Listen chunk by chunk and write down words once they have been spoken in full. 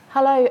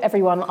Hello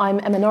everyone,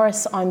 I'm Emma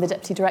Norris, I'm the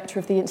Deputy Director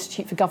of the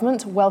Institute for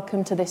Government.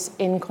 Welcome to this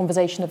In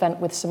Conversation event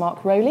with Sir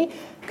Mark Rowley,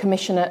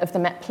 Commissioner of the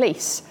Met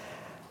Police.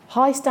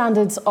 High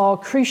standards are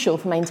crucial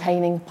for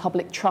maintaining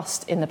public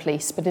trust in the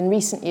police, but in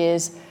recent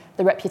years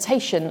the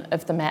reputation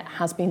of the Met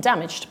has been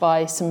damaged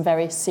by some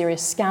very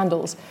serious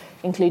scandals,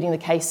 including the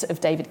case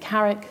of David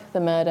Carrick, the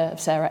murder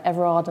of Sarah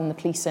Everard and the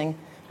policing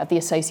of the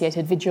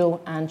associated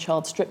vigil and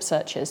child strip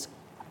searches.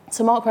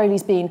 Sir Mark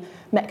Rowley's been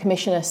Met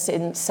Commissioner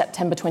since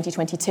September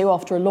 2022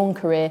 after a long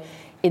career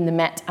in the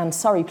Met and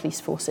Surrey police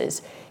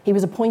forces. He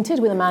was appointed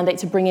with a mandate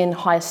to bring in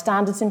higher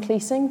standards in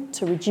policing,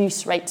 to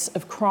reduce rates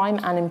of crime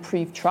and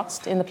improve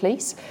trust in the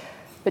police.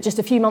 But just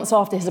a few months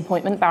after his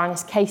appointment,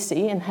 Baroness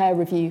Casey, in her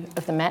review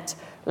of the Met,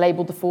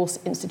 labelled the force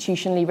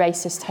institutionally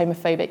racist,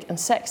 homophobic and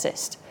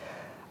sexist.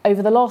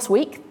 Over the last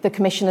week, the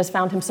Commissioner's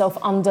found himself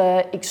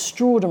under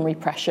extraordinary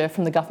pressure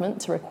from the government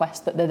to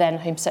request that the then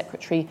Home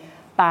Secretary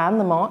ban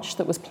the march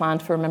that was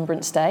planned for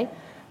Remembrance Day.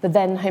 The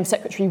then Home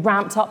Secretary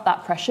ramped up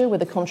that pressure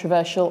with a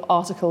controversial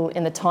article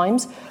in The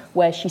Times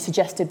where she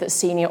suggested that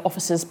senior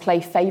officers play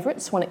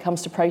favourites when it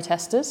comes to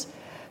protesters.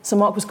 Sir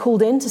Mark was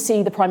called in to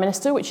see the Prime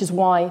Minister, which is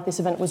why this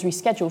event was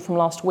rescheduled from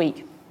last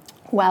week.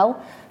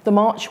 Well, the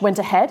march went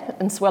ahead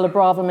and Suella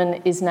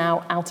Braverman is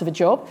now out of a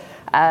job,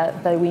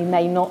 though we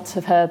may not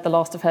have heard the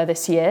last of her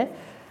this year.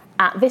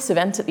 At this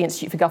event at the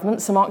Institute for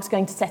Government, Sir Mark's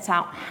going to set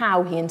out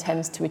how he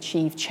intends to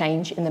achieve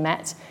change in the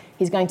Met.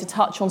 He's going to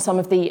touch on some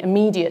of the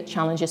immediate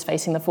challenges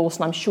facing the force,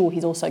 and I'm sure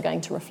he's also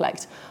going to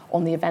reflect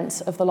on the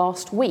events of the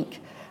last week.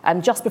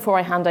 Just before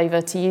I hand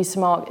over to you, Sir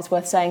Mark, it's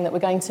worth saying that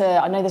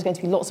I know there's going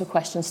to be lots of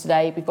questions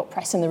today. We've got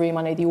press in the room.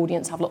 I know the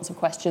audience have lots of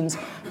questions,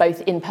 both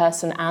in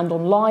person and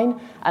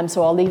online.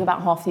 So I'll leave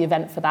about half the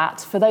event for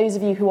that. For those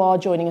of you who are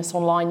joining us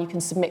online, you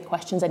can submit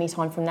questions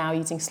anytime from now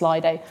using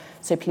Slido.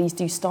 So please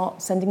do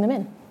start sending them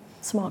in.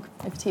 Sir Mark,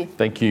 over to you.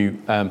 Thank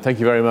you. Thank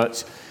you very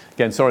much.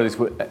 Again, sorry this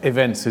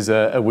event is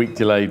a week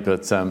delayed,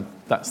 but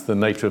that's the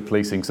nature of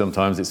policing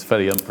sometimes. It's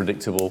fairly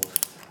unpredictable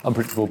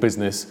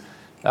business.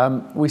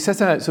 We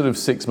set out sort of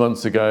 6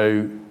 months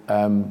ago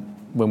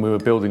when we were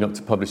building up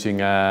to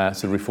publishing our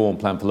sort of reform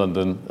plan for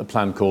London, a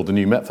plan called the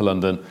New Met for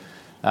London.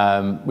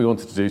 We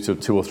wanted to do sort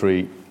of 2 or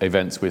 3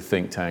 events with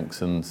think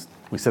tanks, and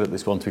we set up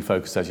this one to be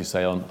focused, as you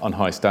say, on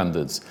high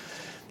standards.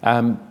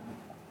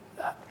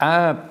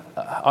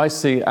 I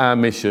see our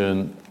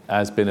mission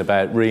has been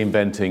about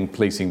reinventing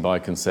policing by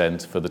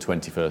consent for the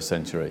 21st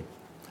century.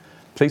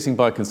 Policing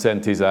by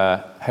consent is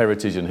our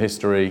heritage and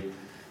history.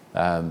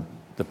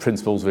 The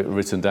principles of it were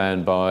written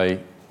down by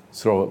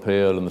Sir Robert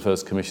Peel and the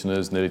first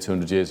commissioners nearly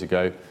 200 years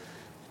ago.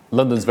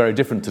 London's very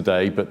different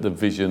today, but the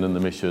vision and the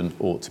mission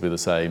ought to be the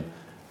same.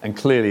 And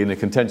clearly, in a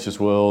contentious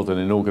world and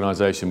in an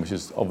organisation which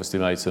has obviously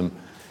made some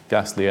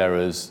ghastly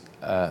errors,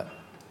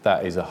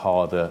 that is a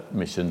harder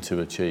mission to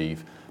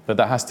achieve. But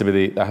that has to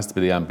be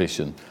the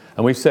ambition.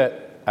 And we've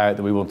set out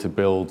that we want to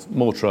build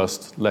more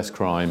trust, less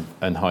crime,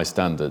 and high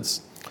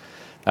standards.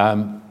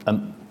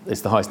 And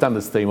it's the high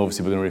standards theme,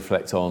 obviously, we're going to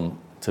reflect on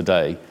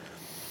today.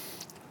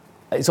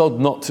 It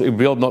would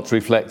be odd not to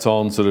reflect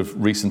on sort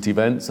of recent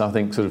events. I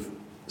think sort of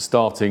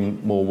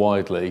starting more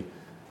widely,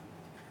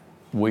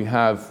 we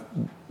have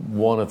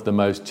one of the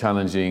most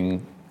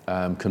challenging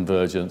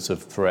convergence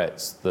of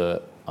threats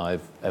that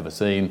I've ever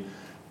seen.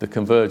 The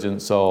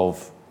convergence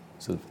of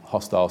sort of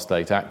hostile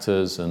state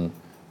actors, and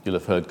you'll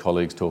have heard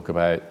colleagues talk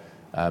about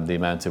the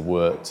amount of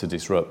work to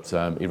disrupt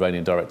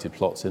Iranian-directed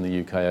plots in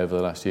the UK over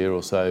the last year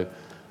or so,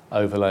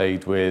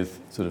 overlaid with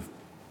sort of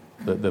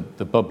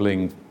the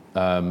bubbling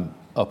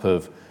up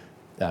of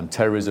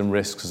terrorism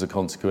risks as a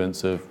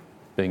consequence of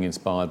being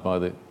inspired by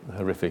the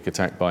horrific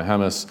attack by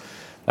Hamas,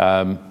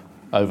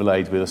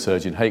 overlaid with a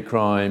surge in hate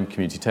crime,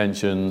 community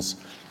tensions,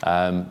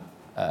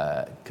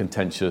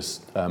 contentious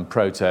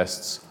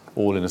protests,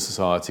 all in a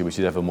society which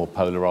is ever more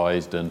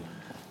polarised and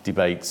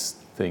debates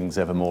things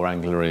ever more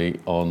angularly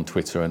on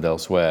Twitter and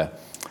elsewhere.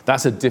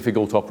 That's a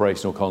difficult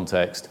operational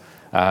context,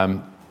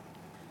 and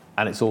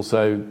it's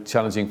also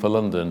challenging for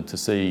London to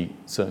see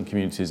certain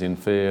communities in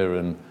fear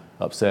and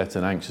upset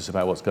and anxious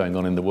about what's going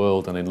on in the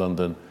world, and in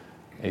London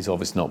is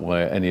obviously not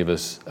where any of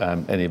us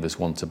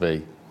want to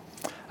be.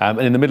 And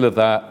in the middle of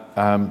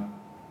that,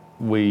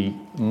 we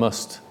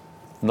must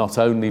not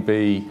only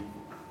be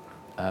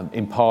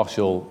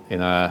impartial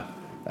in our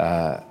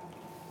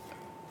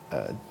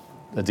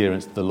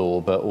adherence to the law,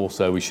 but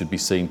also we should be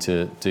seen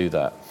to do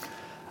that.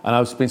 And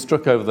I've been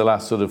struck over the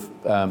last sort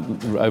of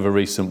over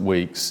recent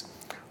weeks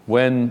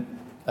when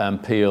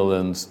Peel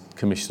and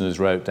commissioners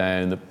wrote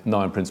down the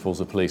 9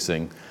 principles of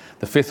policing.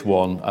 The 5th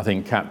one, I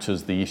think,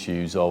 captures the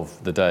issues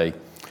of the day.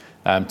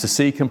 To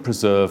seek and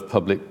preserve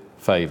public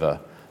favour,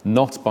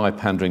 not by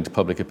pandering to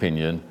public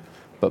opinion,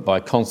 but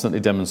by constantly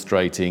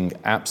demonstrating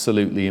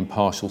absolutely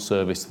impartial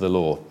service to the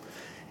law,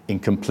 in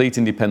complete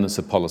independence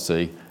of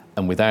policy,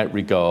 and without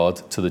regard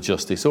to the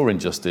justice or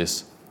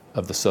injustice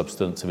of the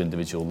substance of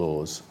individual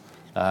laws.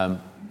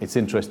 It's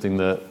interesting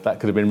that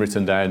could have been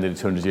written down nearly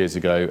 200 years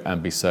ago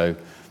and be so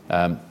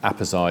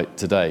apposite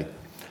today.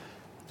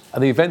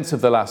 And the events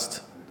of the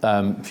last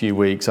few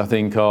weeks, I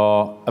think,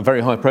 are a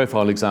very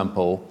high-profile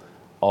example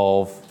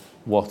of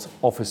what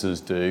officers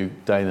do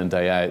day in and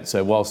day out.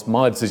 So whilst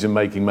my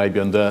decision-making may be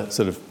under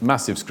sort of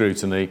massive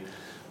scrutiny,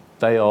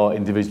 they are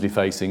individually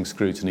facing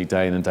scrutiny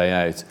day in and day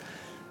out.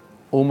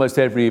 Almost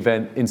every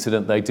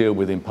incident they deal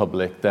with in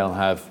public, they'll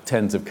have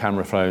tens of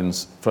camera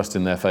phones thrust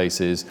in their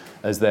faces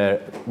as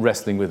they're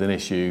wrestling with an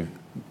issue,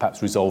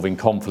 perhaps resolving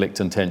conflict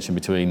and tension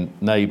between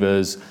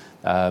neighbours,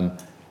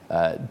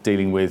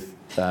 dealing with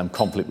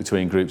conflict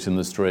between groups in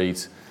the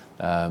street,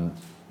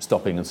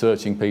 stopping and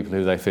searching people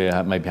who they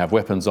fear maybe have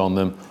weapons on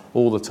them.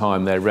 All the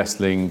time they're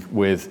wrestling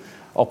with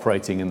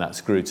operating in that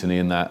scrutiny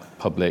and that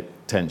public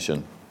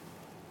tension.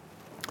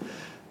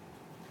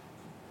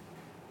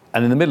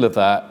 And in the middle of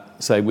that,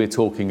 say we're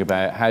talking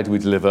about how do we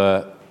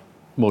deliver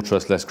more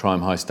trust, less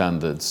crime, high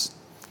standards.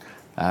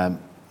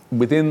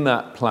 Within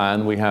that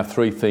plan, we have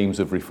three themes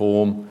of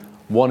reform.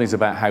 One is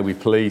about how we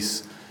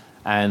police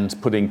and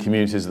putting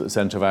communities at the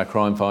centre of our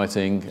crime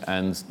fighting,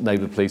 and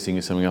neighbourhood policing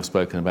is something I've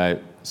spoken about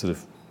sort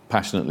of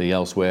passionately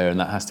elsewhere, and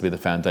that has to be the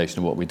foundation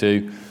of what we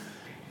do.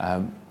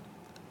 I've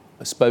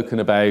spoken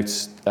about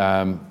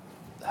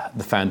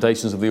the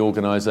foundations of the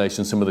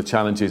organisation. Some of the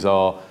challenges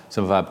are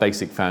some of our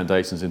basic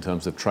foundations in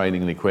terms of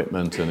training and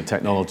equipment and the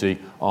technology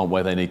aren't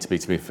where they need to be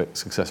a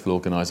successful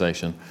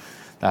organisation.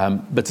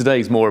 But today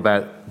is more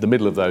about the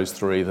middle of those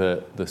three,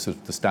 the sort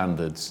of the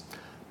standards.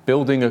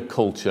 Building a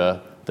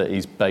culture that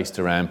is based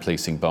around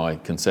policing by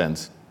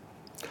consent.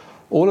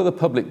 All of the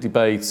public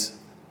debate,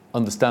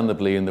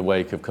 understandably in the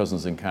wake of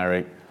Cousins and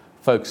Carrick,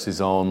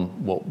 focuses on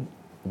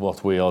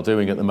what we are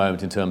doing at the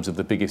moment in terms of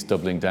the biggest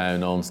doubling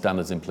down on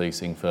standards in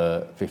policing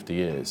for 50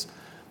 years.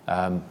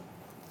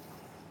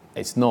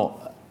 It's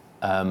not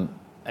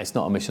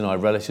a mission I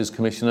relish as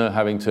Commissioner,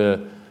 having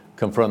to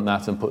confront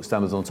that and put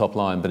standards on the top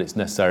line, but it's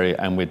necessary,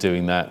 and we're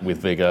doing that with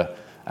vigour,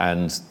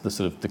 and the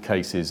sort of the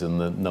cases and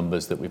the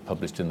numbers that we've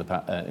published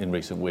in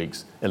recent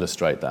weeks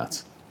illustrate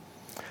that.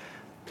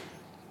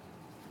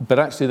 But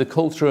actually the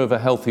culture of a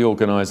healthy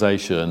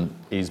organisation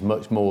is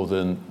much more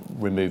than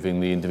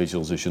removing the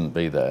individuals who shouldn't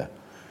be there.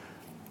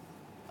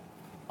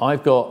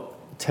 I've got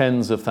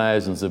tens of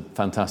thousands of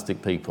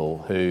fantastic people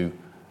who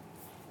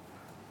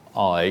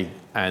I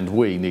and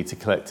we need to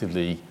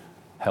collectively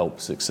help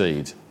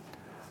succeed.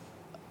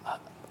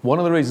 One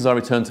of the reasons I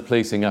returned to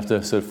policing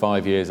after sort of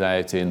 5 years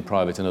out in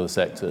private and other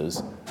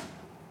sectors,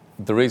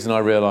 the reason I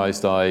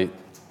realised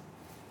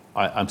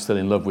I'm still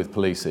in love with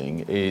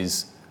policing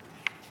is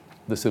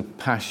the sort of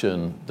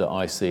passion that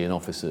I see in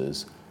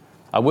officers.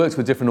 I worked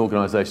with different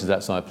organisations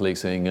outside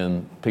policing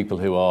and people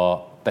who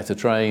are better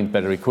trained,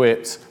 better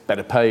equipped,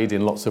 better paid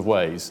in lots of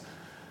ways.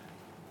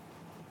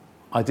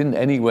 I didn't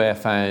anywhere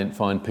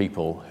find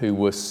people who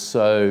were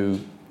so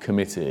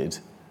committed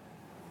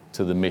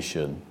to the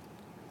mission,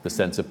 the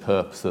sense of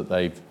purpose that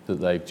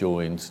they've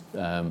joined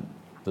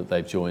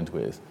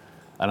with,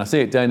 and I see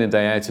it day in and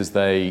day out as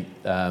they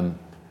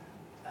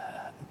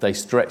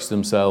stretch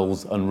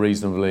themselves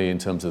unreasonably in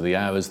terms of the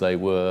hours they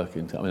work.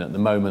 At the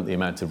moment, the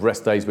amount of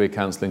rest days we're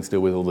cancelling to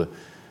deal with all the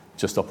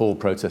Just Stop All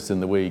protests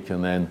in the week,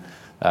 and then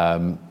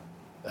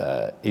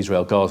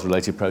Israel-Gaza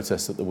related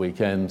protests at the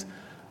weekend.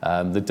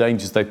 The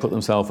dangers they put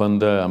themselves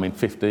under.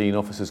 15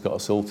 officers got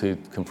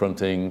assaulted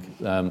confronting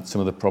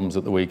some of the problems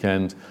at the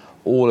weekend.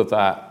 All of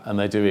that, and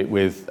they do it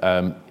with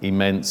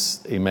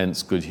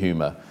immense good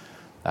humour.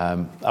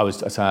 I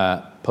was at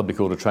our public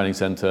order training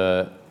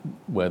centre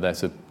where they're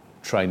sort of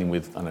training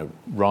with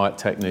riot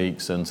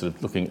techniques and sort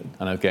of looking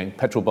at getting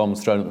petrol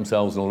bombs thrown at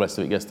themselves and all the rest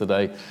of it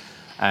yesterday.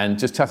 And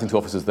just chatting to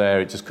officers there,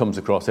 it just comes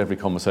across every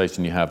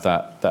conversation you have,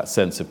 that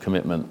sense of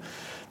commitment.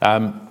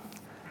 But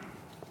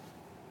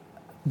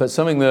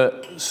something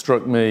that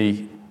struck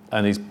me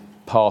and is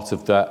part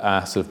of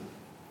that sort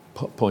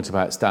of point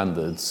about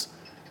standards,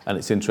 and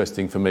it's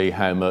interesting for me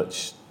how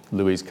much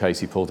Louise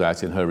Casey pulled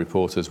out in her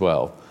report as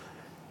well,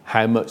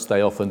 how much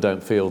they often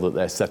don't feel that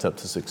they're set up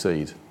to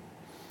succeed.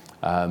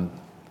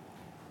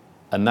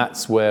 And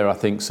that's where I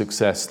think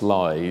success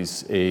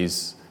lies,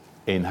 is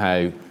in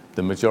how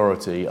the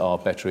majority are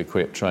better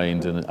equipped,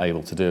 trained and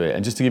able to do it.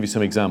 And just to give you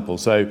some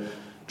examples, so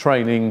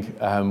training,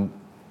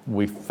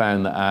 we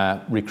found that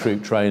our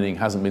recruit training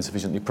hasn't been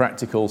sufficiently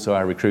practical, so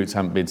our recruits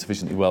haven't been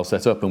sufficiently well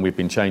set up, and we've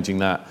been changing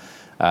that,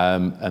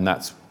 and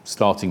that's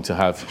starting to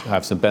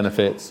have some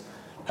benefits.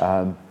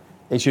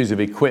 Issues of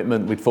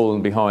equipment, we'd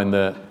fallen behind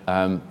the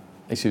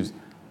issues,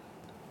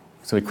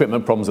 some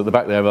equipment problems at the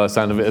back there by the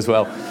sound of it as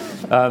well.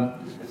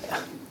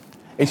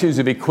 Issues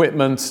of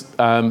equipment,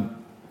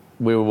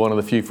 we were one of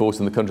the few forces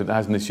in the country that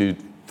hasn't issued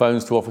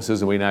phones to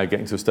officers, and we're now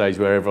getting to a stage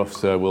where every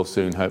officer will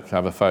soon hope to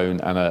have a phone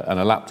and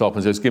a laptop,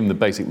 and so just given the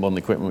basic modern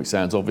equipment, which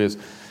sounds obvious.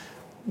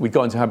 We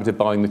got into the habit of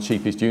buying the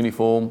cheapest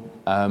uniform,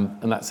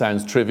 and that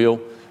sounds trivial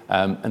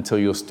until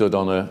you're stood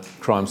on a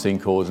crime scene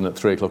cordon at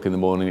 3 o'clock in the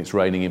morning, it's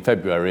raining in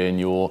February and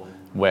you're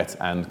wet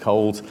and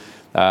cold.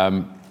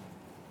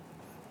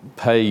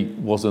 Pay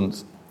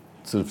wasn't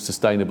sort of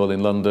sustainable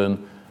in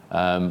London.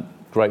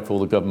 Grateful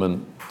the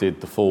government did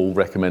the full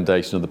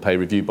recommendation of the pay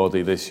review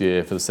body this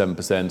year for the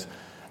 7%.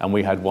 And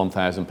we had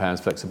 £1,000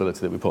 flexibility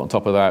that we put on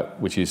top of that,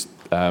 which is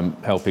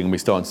helping. We're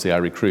starting to see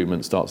our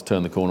recruitment start to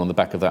turn the corner on the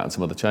back of that and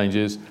some other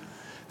changes.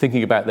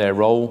 Thinking about their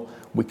role,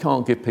 we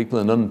can't give people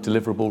an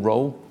undeliverable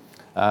role.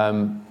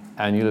 And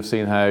you'll have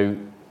seen how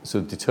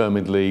sort of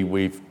determinedly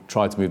we've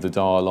tried to move the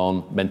dial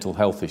on mental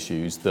health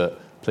issues that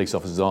police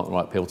officers aren't the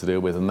right people to deal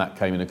with, and that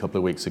came in a couple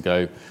of weeks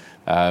ago.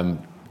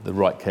 The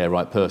Right Care,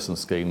 Right Person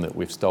scheme that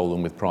we've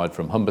stolen with pride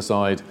from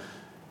Humberside,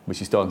 which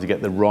is starting to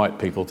get the right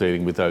people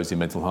dealing with those in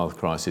mental health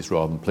crisis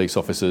rather than police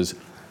officers.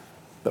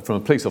 But from a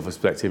police officer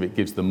perspective, it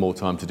gives them more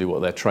time to do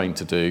what they're trained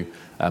to do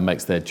and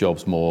makes their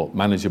jobs more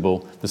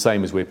manageable. The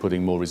same as we're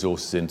putting more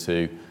resources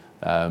into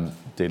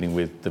dealing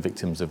with the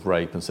victims of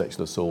rape and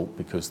sexual assault,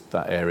 because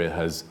that area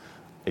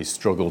is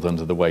struggled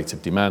under the weight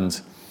of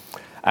demand.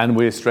 And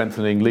we're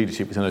strengthening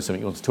leadership, which I know is something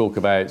you want to talk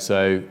about.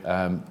 So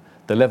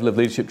the level of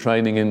leadership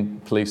training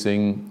in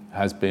policing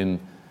has been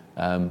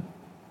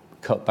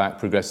cut back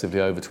progressively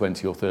over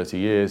 20 or 30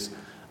 years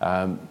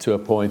to a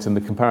point, and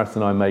the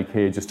comparison I make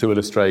here just to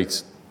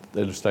illustrate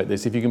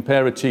this, if you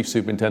compare a chief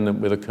superintendent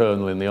with a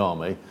colonel in the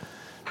army,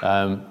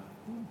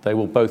 they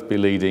will both be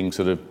leading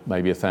sort of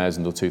maybe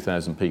 1,000 or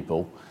 2,000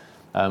 people.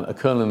 A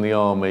colonel in the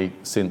army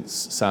since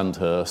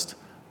Sandhurst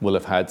will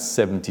have had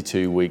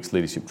 72 weeks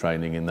leadership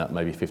training in that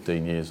maybe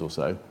 15 years or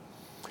so.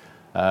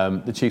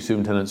 The chief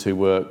superintendents who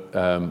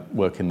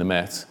work in the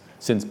Met,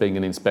 since being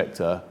an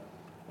inspector,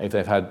 if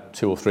they've had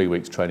 2 or 3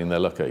 weeks training, they're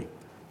lucky.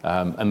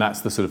 And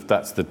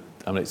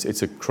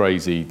it's a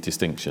crazy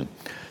distinction.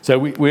 So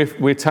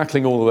we're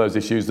tackling all of those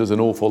issues. There's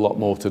an awful lot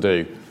more to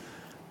do.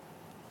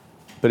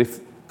 But if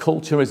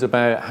culture is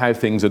about how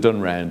things are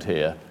done around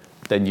here,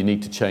 then you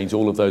need to change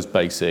all of those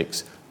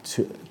basics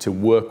to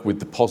work with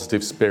the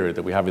positive spirit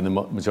that we have in the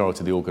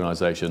majority of the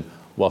organisation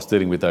whilst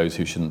dealing with those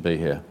who shouldn't be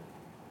here.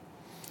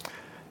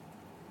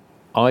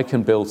 I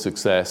can build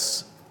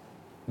success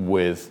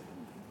with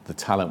the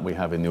talent we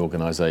have in the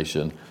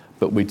organisation,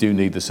 but we do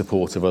need the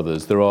support of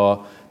others. There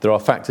are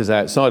factors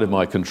outside of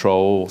my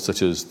control,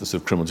 such as the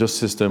sort of criminal justice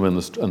system and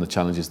the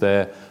challenges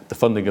there, the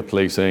funding of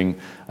policing,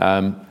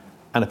 and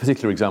a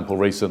particular example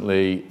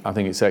recently. I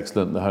think it's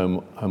excellent the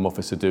Home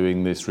Office are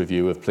doing this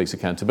review of police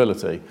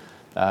accountability,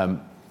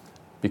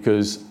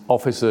 because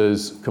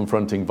officers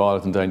confronting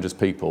violent and dangerous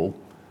people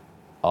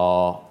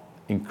are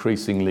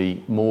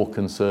increasingly more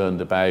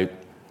concerned about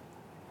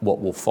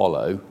what will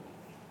follow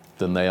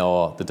than they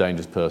are the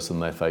dangerous person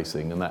they're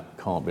facing, and that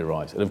can't be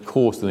right. And of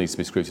course there needs to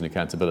be scrutiny and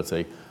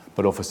accountability,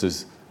 but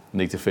officers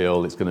need to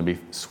feel it's going to be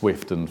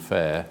swift and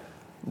fair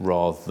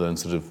rather than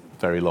sort of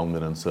very long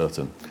and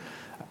uncertain.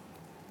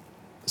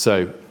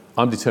 So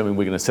I'm determined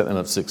we're going to set them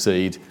up to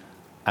succeed,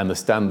 and the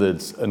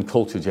standards and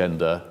culture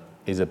agenda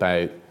is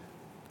about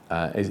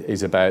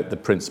the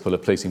principle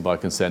of policing by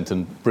consent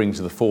and bring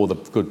to the fore the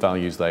good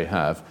values they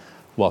have,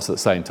 whilst at the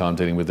same time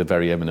dealing with the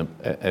very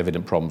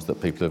evident problems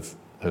that people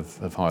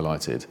have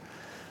highlighted.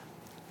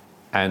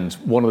 And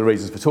one of the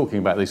reasons for talking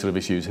about these sort of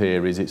issues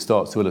here is it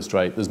starts to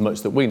illustrate there's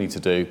much that we need to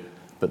do,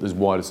 but there's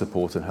wider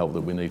support and help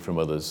that we need from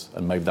others,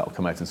 and maybe that will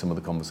come out in some of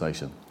the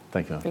conversation.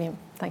 Thank you. Brilliant.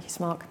 Thank you,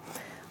 Sir Mark.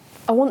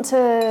 I want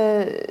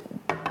to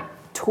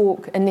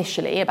talk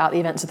initially about the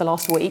events of the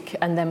last week,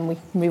 and then we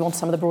move on to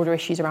some of the broader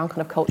issues around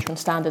kind of culture and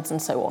standards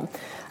and so on.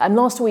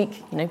 Last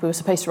week, we were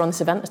supposed to run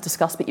this event as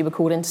discussed, but you were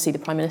called in to see the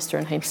Prime Minister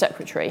and Home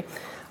Secretary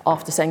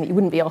after saying that you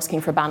wouldn't be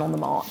asking for a ban on the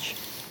march.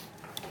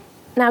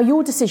 Now,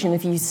 your decision,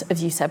 as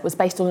you said, was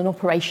based on an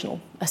operational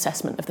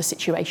assessment of the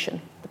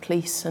situation. The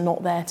police are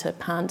not there to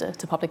pander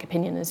to public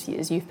opinion, as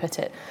you've put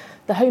it.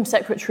 The Home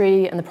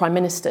Secretary and the Prime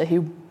Minister,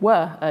 who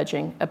were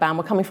urging a ban,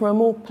 were coming from a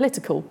more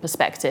political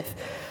perspective,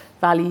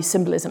 values,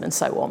 symbolism, and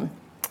so on.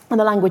 And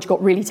the language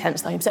got really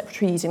tense. The Home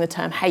Secretary using the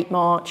term hate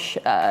march,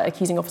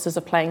 accusing officers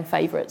of playing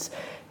favourites.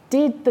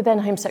 Did the then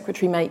Home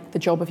Secretary make the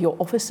job of your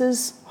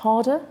officers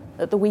harder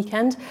at the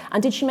weekend?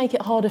 And did she make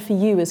it harder for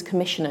you as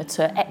Commissioner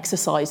to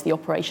exercise the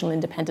operational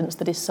independence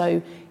that is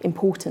so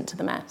important to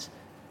the Met?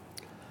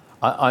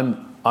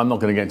 I'm not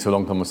going to get into a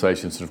long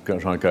conversation, sort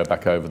of trying to go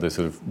back over the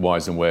sort of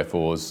whys and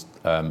wherefores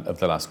of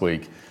the last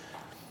week.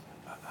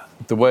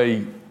 The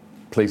way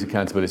police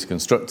accountability is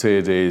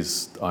constructed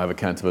is I have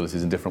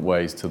accountabilities in different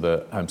ways to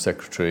the Home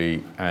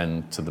Secretary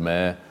and to the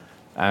Mayor,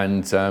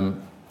 and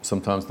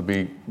sometimes there'll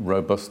be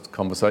robust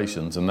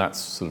conversations, and I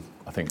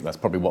think that's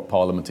probably what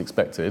Parliament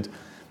expected.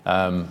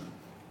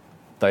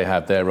 They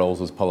have their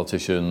roles as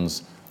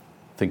politicians,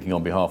 thinking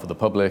on behalf of the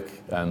public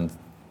and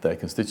their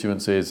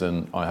constituencies,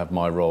 and I have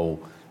my role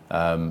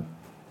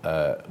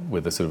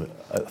with a sort of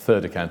a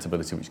third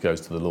accountability which goes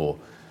to the law.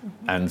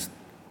 Mm-hmm. And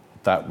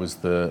that was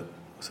the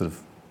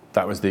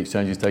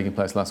exchanges taking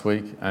place last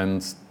week,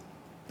 and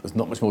there's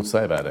not much more to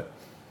say about it.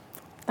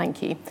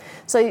 Thank you.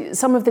 So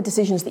some of the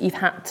decisions that you've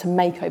had to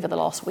make over the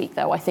last week,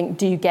 though, I think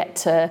do get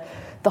to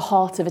the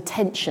heart of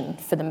attention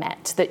for the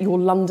Met, that you're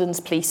London's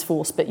police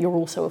force, but you're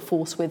also a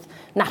force with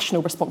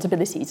national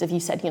responsibilities. As you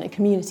said,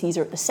 communities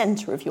are at the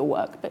centre of your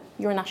work, but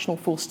you're a national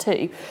force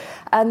too.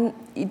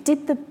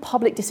 Did the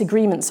public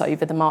disagreements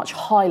over the march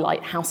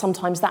highlight how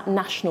sometimes that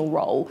national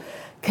role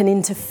can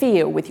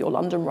interfere with your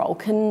London role?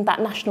 Can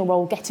that national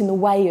role get in the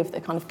way of the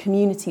kind of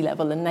community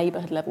level and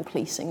neighbourhood level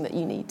policing that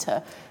you need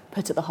to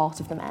put at the heart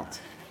of the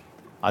Met?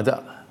 I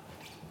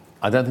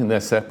don't think they're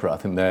separate. I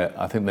think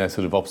they're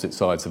sort of opposite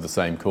sides of the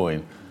same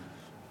coin.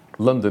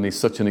 London is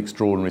such an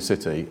extraordinary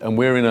city, and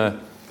we're in a.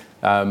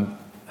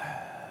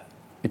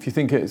 If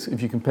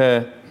you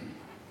compare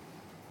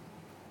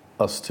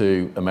us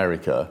to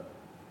America,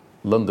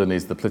 London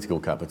is the political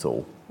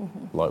capital,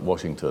 like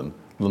Washington.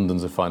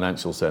 London's a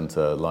financial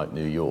centre, like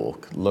New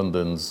York.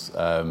 London's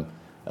a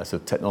sort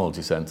of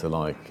technology centre,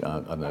 like I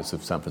don't know,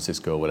 sort of San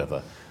Francisco or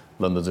whatever.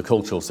 London's a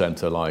cultural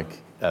centre,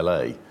 like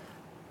LA.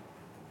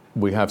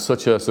 We have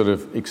such a sort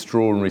of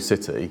extraordinary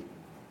city.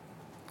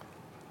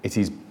 It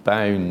is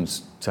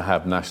bound to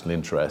have national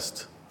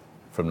interest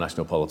from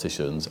national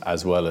politicians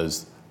as well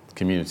as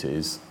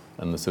communities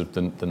and the sort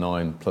of the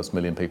 9+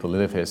 million people who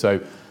live here.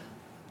 So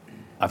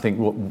I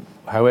think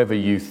however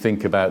you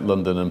think about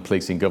London and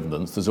policing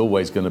governance, there's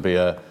always going to be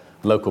a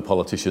local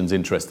politicians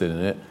interested in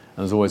it, and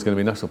there's always going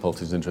to be national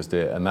politicians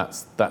interested in it, and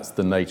that's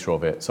the nature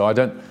of it. So I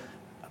don't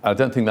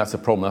think that's a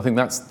problem. I think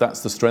that's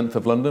the strength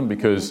of London,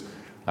 because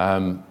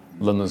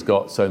London's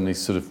got so many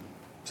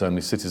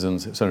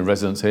citizens, so many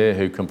residents here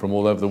who come from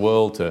all over the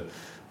world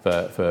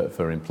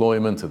for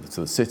employment, to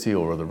the city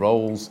or other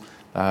roles,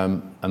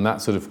 and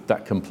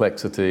that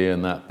complexity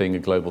and that being a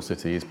global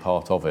city is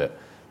part of it.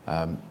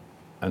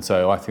 And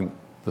so I think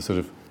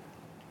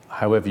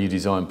however you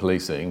design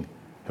policing,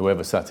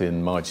 whoever sat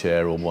in my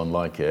chair or one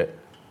like it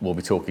will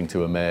be talking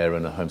to a mayor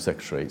and a Home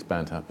Secretary. It's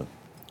bound to happen.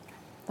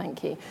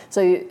 Thank you.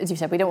 So, as you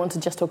said, we don't want to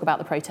just talk about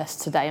the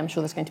protests today. I'm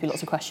sure there's going to be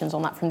lots of questions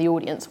on that from the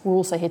audience. We're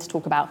also here to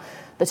talk about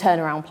the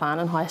turnaround plan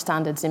and higher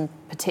standards in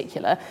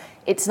particular.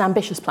 It's an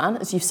ambitious plan,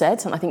 as you've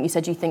said, and I think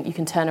you think you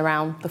can turn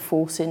around the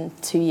force in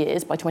 2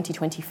 years, by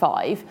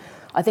 2025.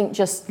 I think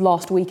just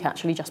last week,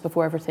 actually, just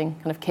before everything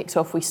kind of kicked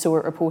off, we saw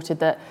it reported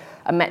that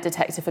a Met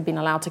detective had been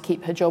allowed to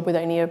keep her job with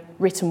only a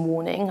written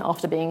warning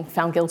after being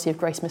found guilty of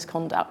gross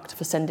misconduct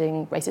for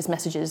sending racist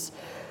messages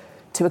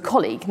to a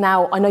colleague.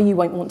 Now, I know you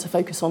won't want to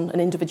focus on an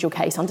individual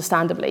case,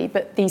 understandably,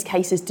 but these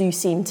cases do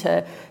seem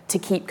to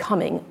keep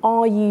coming.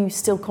 Are you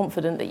still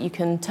confident that you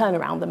can turn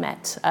around the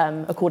Met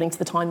according to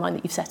the timeline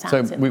that you've set out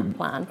in the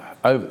plan?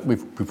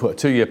 We've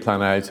put a 2-year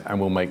plan out, and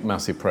we'll make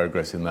massive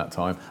progress in that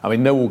time. I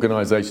mean, no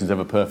organisation is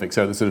ever perfect,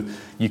 so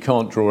you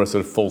can't draw a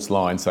sort of false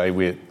line, say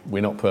we're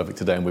not perfect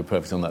today and we're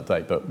perfect on that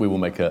date, but we will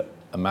make a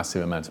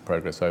massive amount of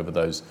progress over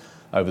those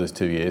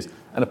 2 years.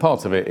 And a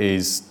part of it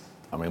is,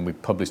 we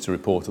published a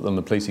report at the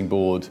London Policing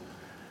Board,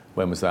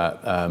 when was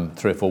that,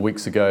 3 or 4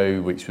 weeks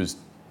ago, which was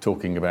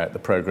talking about the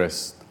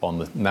progress on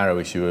the narrow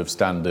issue of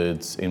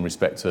standards in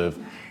respect of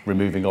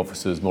removing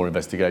officers, more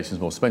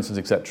investigations, more suspensions,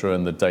 etc.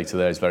 And the data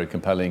there is very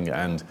compelling,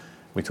 and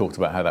we talked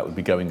about how that would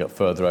be going up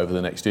further over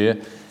the next year.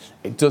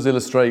 It does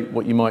illustrate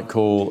what you might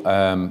call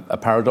a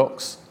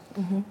paradox,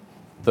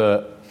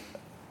 the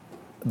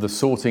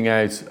sorting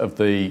out of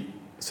the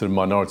sort of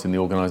minority in the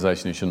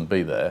organisation who shouldn't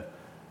be there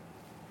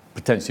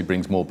potentially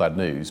brings more bad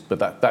news, but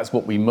that's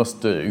what we must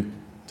do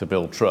to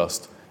build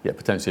trust, yet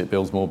potentially it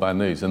builds more bad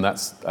news. And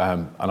that's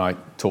and I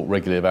talk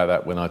regularly about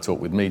that when I talk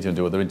with media and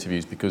do other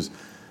interviews, because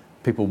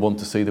people want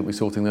to see that we're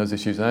sorting those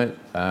issues out,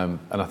 and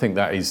I think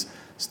that is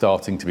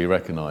starting to be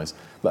recognised.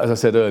 But as I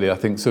said earlier, I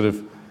think sort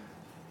of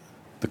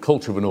the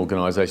culture of an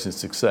organisation's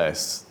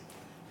success,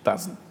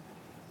 that's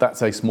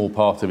a small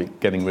part of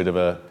it, getting rid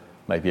of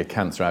maybe a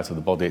cancer out of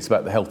the body. It's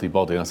about the healthy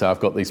body. And I say I've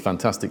got these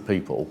fantastic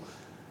people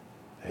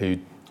who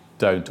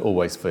don't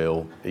always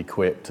feel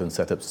equipped and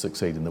set up to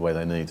succeed in the way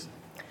they need.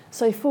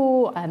 So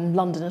for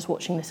Londoners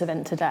watching this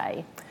event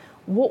today,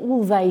 what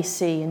will they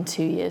see in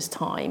 2 years'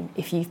 time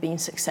if you've been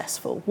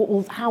successful?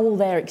 How will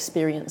their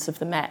experience of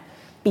the Met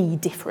be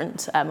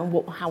different, and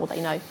how will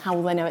they know? How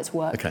will they know it's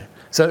worked? Okay,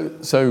 so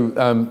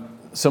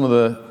some of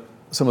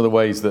the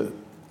ways that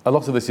a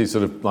lot of this is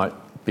sort of like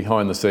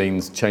behind the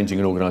scenes, changing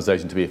an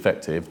organisation to be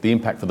effective. The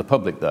impact for the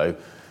public, though.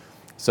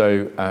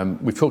 So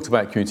we've talked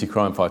about community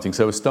crime fighting.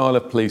 So a style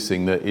of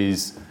policing that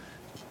is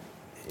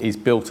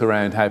built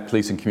around how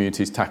police and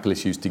communities tackle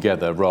issues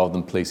together, rather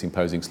than police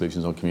imposing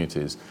solutions on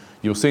communities.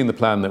 You'll see in the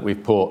plan that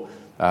we've put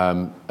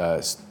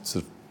sort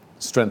of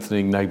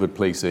strengthening neighbourhood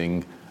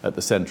policing at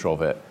the centre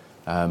of it.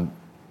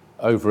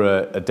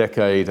 Over a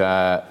decade,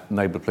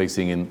 neighbourhood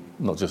policing in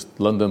not just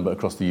London but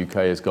across the UK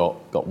has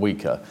got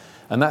weaker.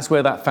 And that's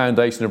where that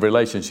foundation of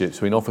relationships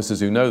between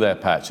officers who know their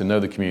patch and know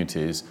the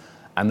communities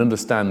and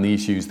understand the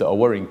issues that are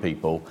worrying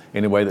people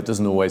in a way that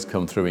doesn't always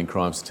come through in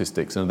crime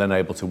statistics, and are then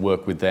able to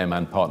work with them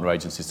and partner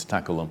agencies to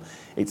tackle them.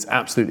 It's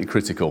absolutely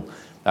critical.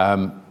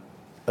 At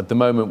the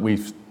moment,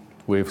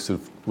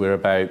 we're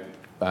about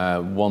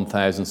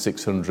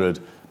 1,600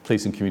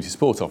 police and community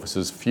support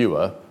officers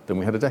fewer than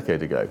we had a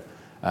decade ago.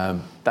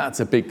 That's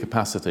a big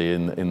capacity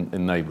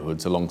in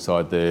neighbourhoods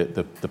alongside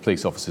the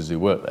police officers who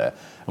work there.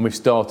 And we've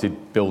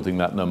started building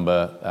that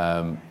number,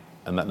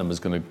 and that number is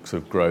going to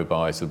sort of grow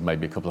by sort of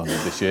maybe a couple of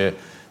hundred this year.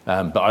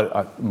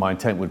 But my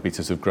intent would be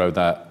to sort of grow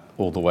that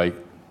all the way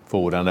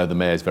forward. I know the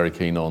Mayor is very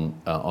keen on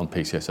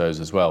PCSOs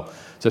as well.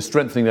 So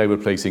strengthening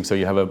neighbourhood policing so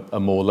you have a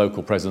more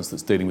local presence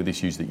that's dealing with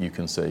issues that you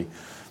can see.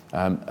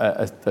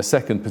 A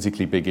second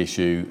particularly big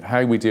issue,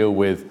 how we deal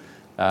with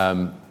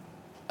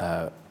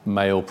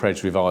male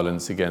predatory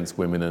violence against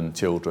women and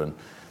children.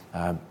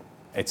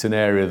 It's an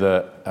area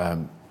that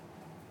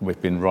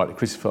we've been rightly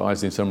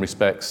criticised in some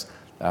respects.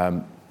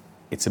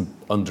 It's an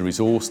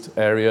under-resourced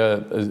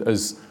area.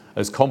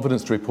 As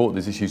confidence to report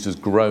these issues has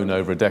grown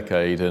over a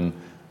decade, and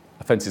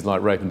offences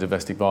like rape and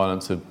domestic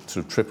violence have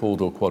sort of tripled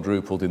or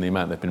quadrupled in the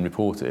amount they've been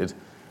reported,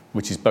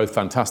 which is both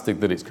fantastic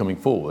that it's coming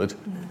forward,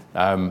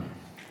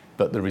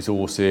 but the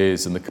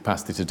resources and the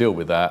capacity to deal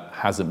with that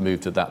hasn't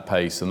moved at that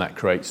pace, and that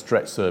creates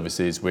stretched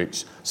services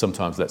which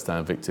sometimes lets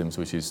down victims,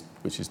 which is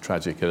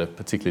tragic at a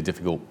particularly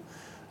difficult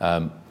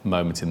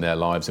moment in their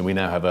lives. And we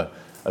now have a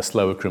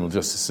slower criminal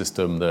justice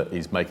system that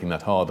is making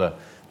that harder.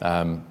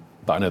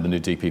 But I know the new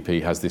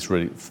DPP has this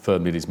really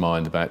firmly in his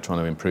mind about trying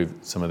to improve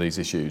some of these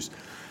issues.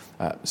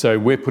 So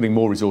we're putting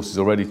more resources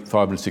already,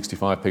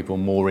 565 people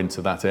more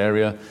into that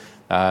area.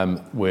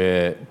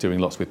 We're doing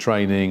lots with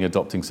training,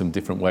 adopting some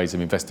different ways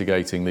of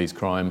investigating these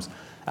crimes.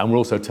 And we're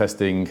also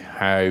testing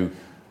how,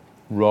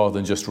 rather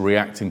than just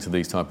reacting to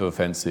these type of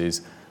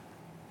offences,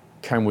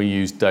 can we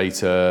use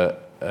data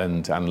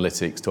and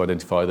analytics to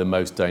identify the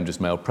most dangerous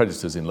male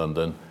predators in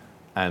London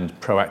and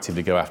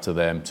proactively go after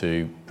them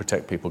to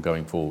protect people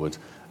going forward.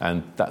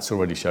 And that's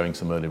already showing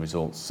some early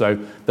results. So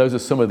those are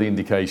some of the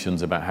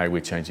indications about how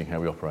we're changing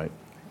how we operate.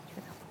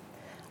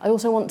 I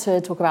also want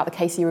to talk about the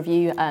Casey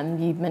review.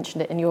 You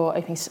mentioned it in your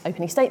opening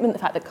statement, the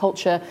fact that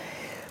culture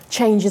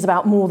change is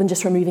about more than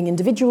just removing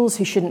individuals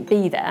who shouldn't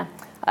be there.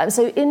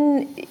 So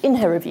in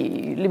her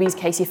review, Louise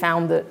Casey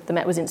found that the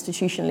Met was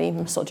institutionally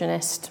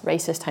misogynist,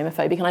 racist,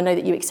 homophobic, and I know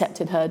that you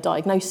accepted her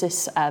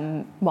diagnosis,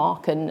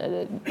 Mark,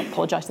 and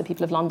apologised to the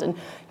people of London.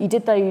 You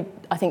did, though,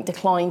 I think,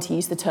 decline to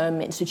use the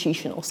term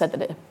institutional, said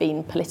that it had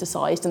been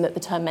politicised and that the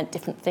term meant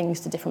different things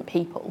to different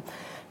people.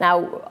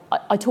 Now,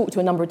 I talked to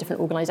a number of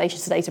different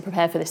organisations today to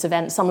prepare for this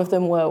event. Some of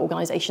them were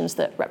organisations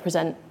that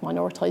represent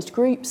minoritised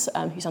groups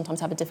who sometimes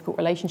have a difficult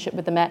relationship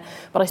with the Met,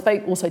 but I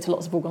spoke also to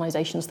lots of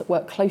organisations that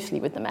work closely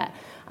with the Met.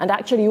 And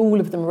actually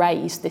all of them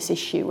raised this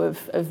issue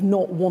of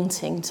not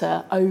wanting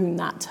to own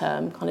that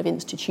term, kind of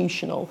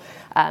institutional.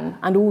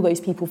 And all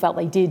those people felt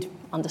they did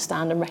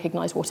understand and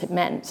recognise what it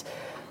meant.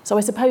 So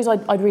I suppose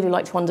I'd really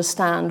like to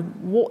understand,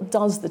 what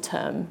does the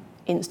term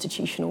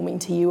institutional mean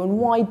to you, and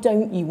why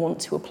don't you want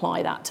to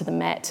apply that to the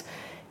Met,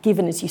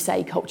 given, as you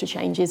say, culture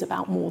change is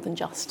about more than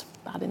just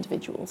bad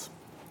individuals?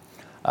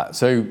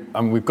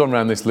 We've gone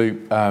around this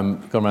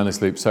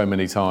loop so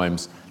many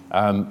times.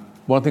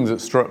 One of the things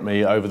that struck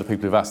me over the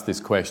people who've asked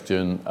this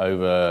question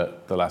over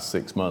the last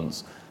 6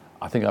 months,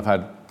 I think I've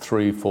had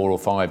 3, 4 or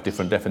 5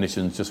 different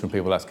definitions just from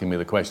people asking me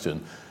the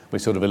question,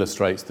 which sort of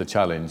illustrates the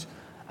challenge.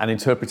 And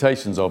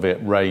interpretations of it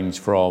range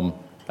from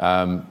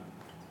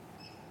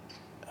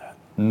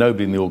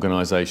nobody in the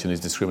organisation is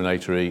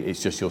discriminatory,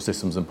 it's just your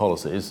systems and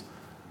policies,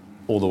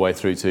 all the way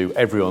through to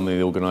everyone in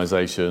the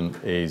organisation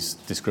is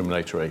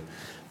discriminatory.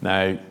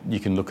 Now, you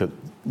can look at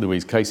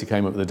Louise Casey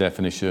came up with a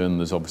definition,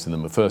 there's obviously the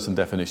Macpherson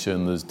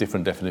definition, there's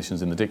different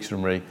definitions in the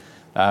dictionary.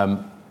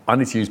 I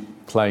need to use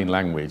plain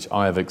language.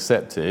 I have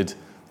accepted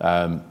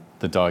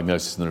the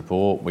diagnosis in the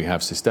report. We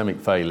have systemic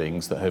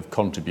failings that have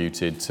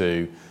contributed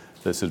to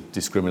the sort of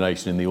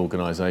discrimination in the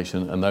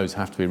organisation, and those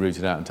have to be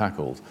rooted out and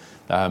tackled.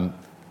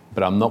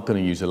 But I'm not going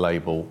to use a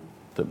label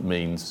that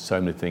means so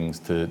many things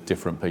to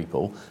different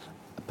people,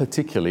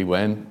 particularly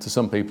when, to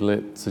some people,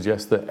 it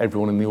suggests that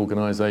everyone in the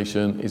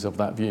organisation is of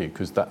that view,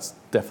 because that's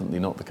definitely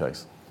not the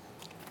case.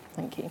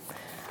 Thank you.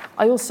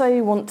 I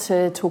also want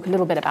to talk a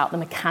little bit about the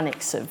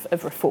mechanics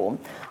of reform.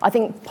 I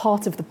think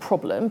part of the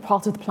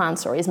plan,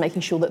 is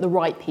making sure that the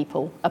right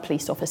people are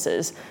police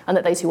officers and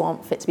that those who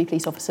aren't fit to be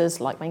police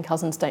officers, like Wayne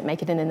Couzens, don't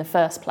make it in the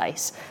first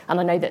place. And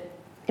I know that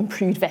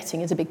improved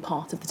vetting is a big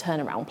part of the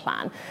turnaround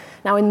plan.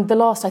 Now, in the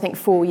last, I think,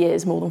 4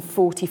 years, more than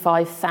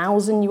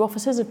 45,000 new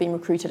officers have been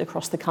recruited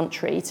across the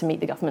country to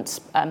meet the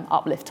government's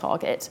uplift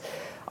target.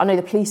 I know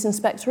the Police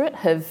Inspectorate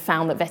have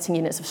found that vetting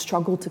units have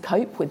struggled to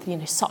cope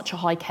with such a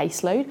high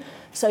caseload.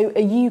 So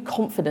are you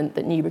confident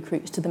that new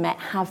recruits to the Met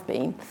have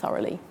been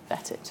thoroughly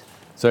vetted?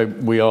 So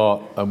we are,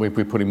 we're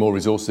putting more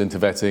resources into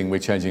vetting, we're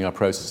changing our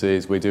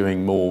processes, we're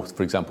doing more,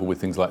 for example, with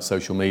things like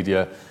social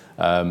media,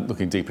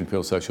 looking deeper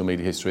into social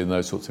media history and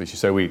those sorts of issues.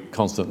 So we're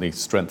constantly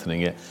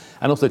strengthening it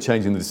and also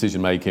changing the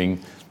decision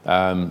making.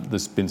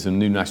 There's been some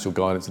new national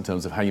guidance in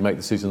terms of how you make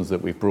decisions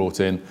that we've brought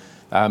in.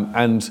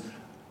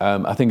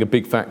 I think a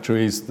big factor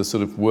is the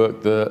sort of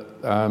work that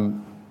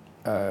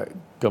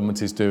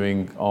government is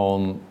doing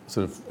on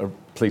sort of a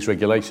police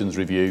regulations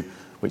review,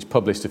 which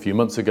published a few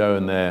months ago,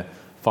 and they're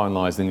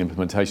finalising the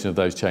implementation of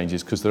those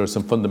changes, because there are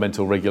some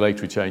fundamental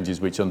regulatory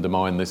changes which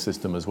undermine this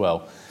system as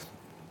well.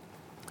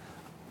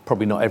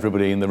 Probably not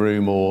everybody in the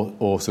room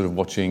or sort of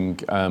watching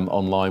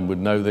online would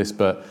know this,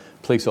 but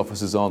police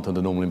officers aren't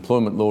under normal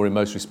employment law in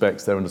most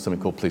respects. They're under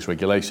something called police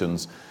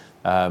regulations.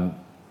 And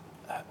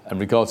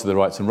regards to the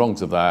rights and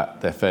wrongs of that,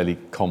 they're fairly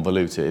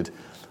convoluted.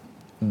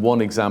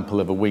 One example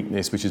of a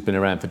weakness which has been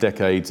around for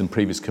decades, and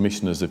previous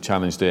commissioners have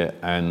challenged it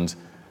and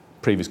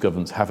previous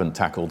governments haven't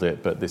tackled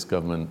it, but this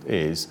government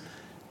is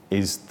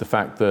the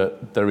fact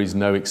that there is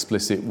no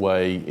explicit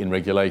way in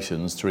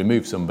regulations to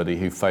remove somebody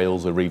who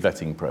fails a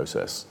re-vetting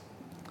process,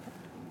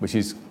 which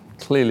is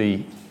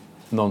clearly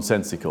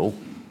nonsensical.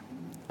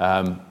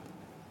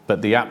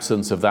 But the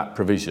absence of that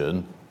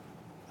provision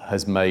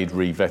has made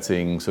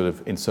re-vetting sort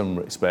of, in some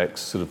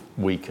respects, sort of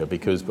weaker,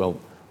 because, well,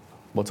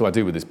 what do I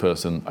do with this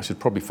person? I should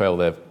probably fail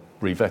their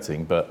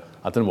re-vetting, but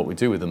I don't know what we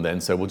do with them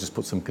then, so we'll just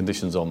put some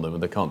conditions on them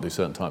and they can't do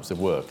certain types of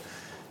work.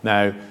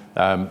 Now,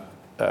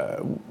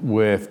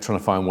 we're trying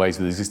to find ways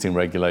with existing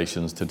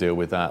regulations to deal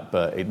with that,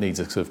 but it needs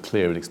a sort of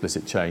clear and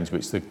explicit change,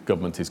 which the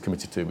government is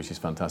committed to, which is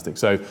fantastic.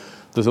 So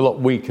there's a lot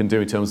we can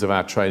do in terms of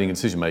our training and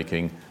decision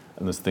making,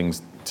 and there's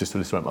things, just to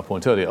illustrate my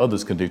point earlier,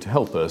 others can do to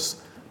help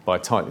us by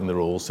tightening the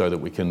rules so that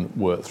we can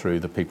work through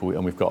the people,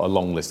 and we've got a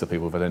long list of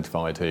people we've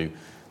identified who,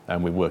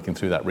 and we're working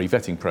through that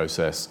re-vetting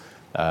process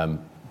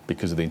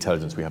because of the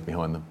intelligence we have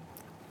behind them.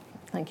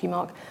 Thank you,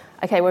 Mark.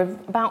 Okay, we're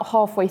about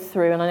halfway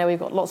through, and I know we've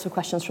got lots of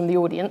questions from the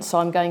audience, so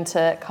I'm going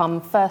to come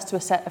first to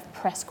a set of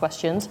press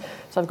questions.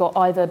 So I've got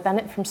Ivor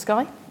Bennett from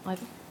Sky.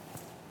 Ivor.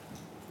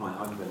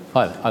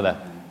 Hi there.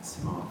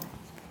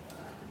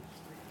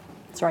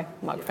 Sorry,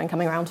 microphone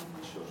coming around.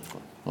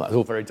 Well, that was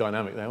all very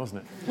dynamic there,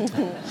 wasn't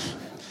it?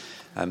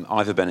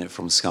 Ivor Bennett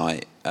from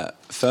Sky.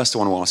 First, I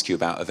want to ask you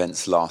about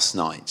events last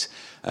night,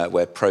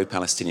 where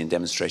pro-Palestinian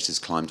demonstrators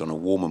climbed on a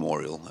war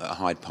memorial at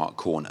Hyde Park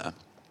Corner.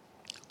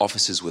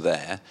 Officers were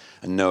there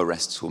and no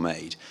arrests were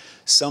made.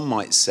 Some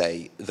might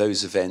say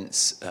those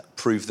events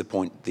prove the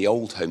point the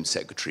old Home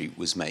Secretary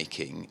was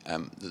making,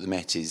 that the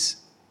Met is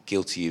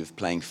guilty of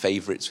playing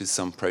favourites with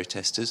some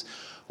protesters.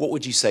 What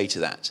would you say to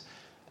that?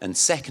 And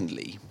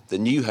secondly, the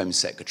new Home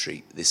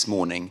Secretary this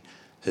morning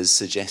has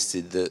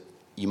suggested that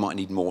you might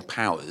need more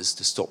powers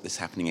to stop this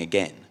happening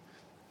again.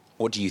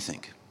 What do you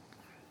think?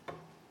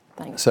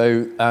 Thanks.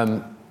 So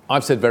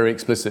I've said very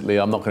explicitly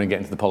I'm not going to get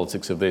into the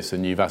politics of this,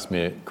 and you've asked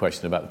me a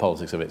question about the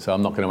politics of it, so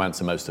I'm not going to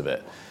answer most of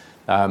it.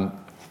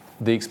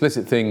 The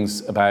explicit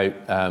things about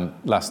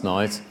last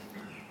night,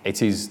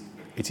 it is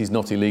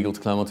not illegal to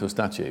climb onto a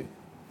statue.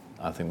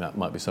 I think that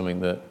might be something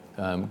that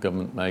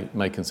government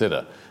may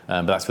consider,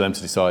 but that's for them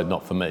to decide,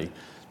 not for me.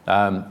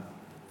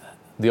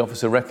 The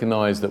officer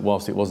recognised that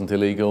whilst it wasn't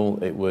illegal,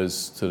 it was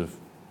sort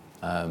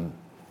of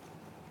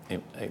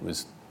it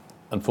was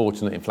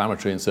unfortunate,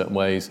 inflammatory in certain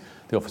ways.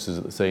 The officers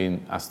at the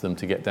scene asked them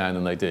to get down,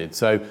 and they did.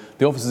 So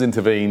the officers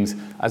intervened,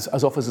 as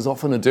officers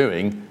often are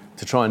doing,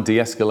 to try and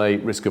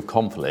de-escalate risk of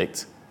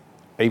conflict,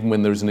 even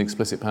when there is an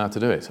explicit power to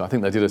do it. So I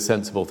think they did a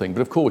sensible thing.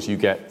 But of course, you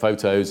get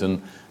photos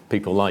and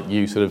people like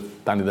you sort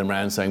of banding them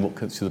around saying, what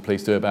should the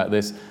police do about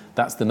this?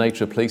 That's the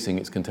nature of policing.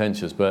 It's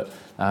contentious. But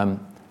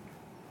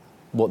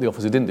what the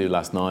officer didn't do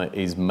last night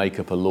is make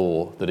up a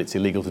law that it's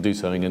illegal to do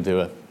something and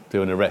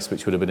do an arrest,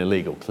 which would have been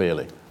illegal,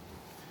 clearly.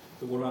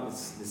 But what about the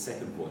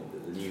second point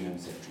that the new Home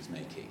Secretary is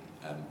making,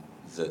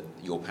 that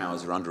your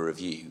powers are under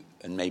review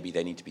and maybe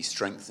they need to be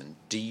strengthened?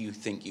 Do you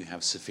think you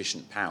have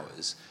sufficient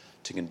powers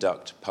to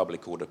conduct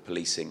public order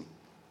policing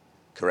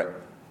correctly?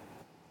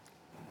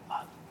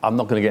 I'm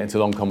not going to get into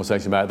a long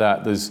conversation about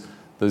that.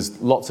 There's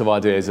lots of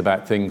ideas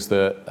about things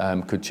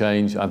that could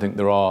change. I think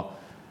there are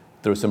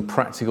some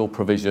practical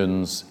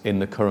provisions in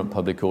the current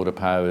public order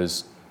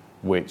powers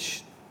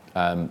which,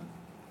 in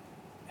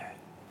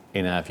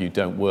our view,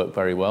 don't work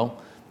very well.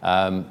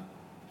 And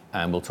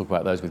we'll talk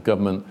about those with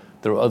government.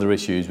 There are other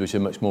issues which are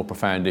much more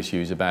profound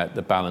issues about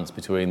the balance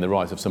between the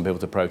right of some people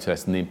to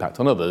protest and the impact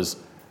on others.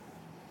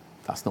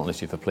 That's not an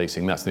issue for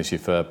policing, that's an issue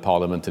for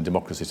Parliament and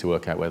democracy to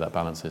work out where that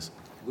balance is.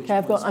 Okay,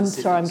 I'm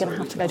sorry, I'm going to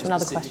have to go to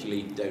another question.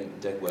 Specifically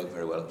don't work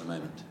very well at the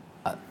moment?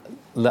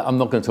 I'm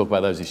not going to talk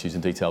about those issues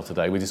in detail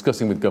today. We're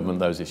discussing with government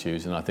those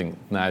issues, and I think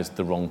now's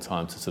the wrong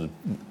time to sort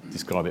of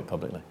describe it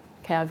publicly.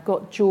 Okay, I've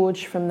got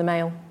George from the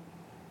Mail.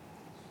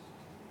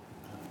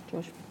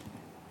 George.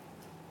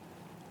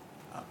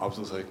 I was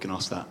also going to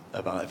ask that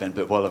about that event,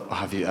 but while I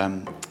have you,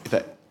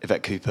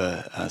 Yvette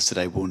Cooper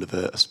today warned of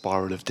a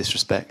spiral of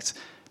disrespect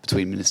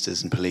between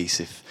ministers and police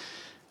if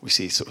we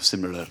see sort of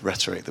similar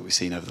rhetoric that we've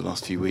seen over the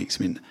last few weeks.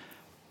 I mean,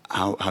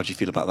 how do you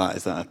feel about that?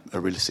 Is that a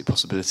realistic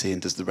possibility,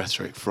 and does the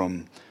rhetoric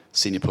from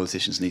senior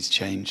politicians need to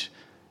change?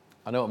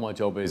 I know what my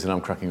job is, and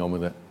I'm cracking on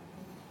with it.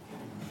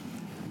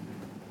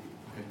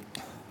 Okay,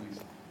 thanks.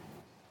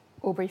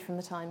 Aubrey from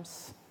The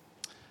Times.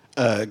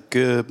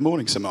 Good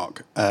morning, Sir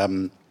Mark.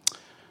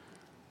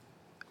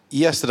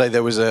 Yesterday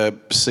there was a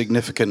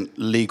significant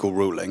legal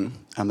ruling,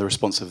 and the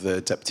response of the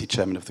Deputy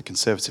Chairman of the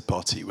Conservative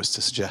Party was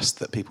to suggest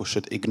that people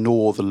should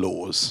ignore the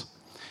laws.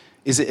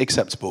 Is it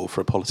acceptable for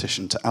a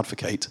politician to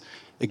advocate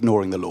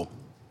ignoring the law?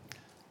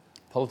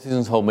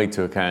 Politicians hold me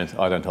to account.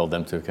 I don't hold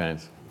them to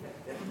account.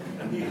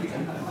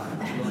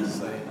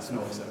 It's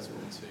not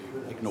acceptable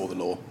to ignore the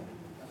law.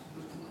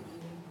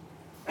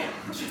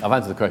 I've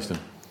answered the question.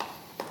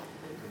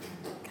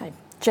 Okay.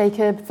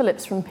 Jacob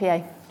Phillips from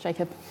PA.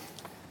 Jacob.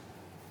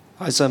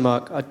 Hi, Sir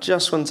Mark. I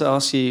just wanted to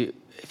ask you,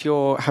 if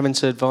you're having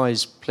to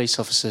advise police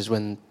officers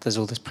when there's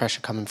all this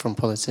pressure coming from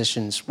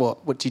politicians,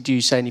 what did you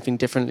say anything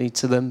differently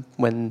to them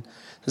when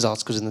there's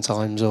articles in the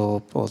Times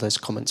or there's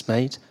comments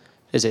made?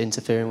 Is it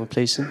interfering with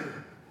policing?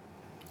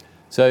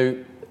 So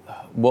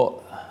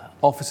what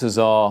officers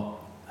are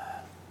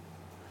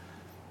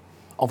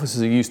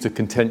used to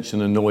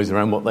contention and noise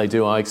around what they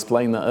do. I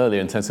explained that earlier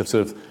in terms of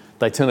sort of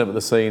they turn up at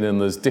the scene and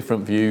there's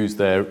different views.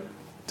 They're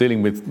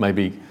dealing with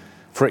maybe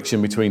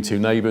friction between two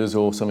neighbours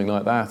or something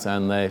like that,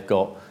 and they've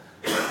got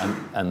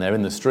and they're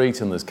in the street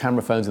and there's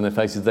camera phones in their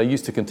faces. They're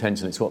used to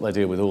contention. It's what they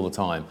deal with all the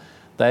time.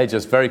 They're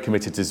just very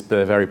committed to.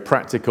 They're very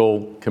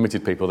practical,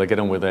 committed people. They get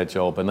on with their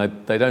job, and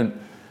they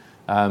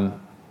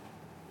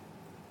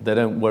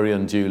don't worry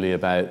unduly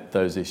about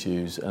those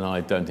issues, and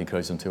I don't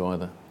encourage them to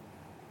either.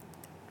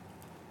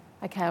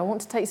 Okay, I want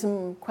to take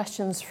some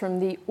questions from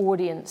the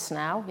audience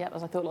now. Yep,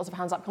 as I thought, lots of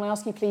hands up. Can I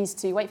ask you please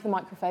to wait for the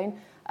microphone,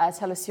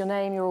 tell us your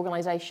name, your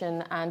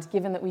organisation, and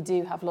given that we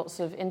do have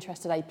lots of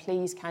interest today,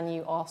 please can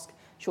you ask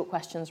short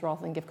questions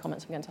rather than give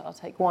comments. I'll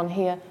take one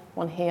here,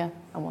 and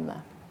one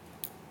there.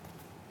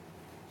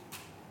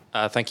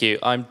 Thank you.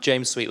 I'm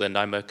James Sweetland.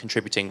 I'm a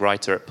contributing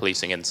writer at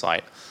Policing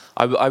Insight.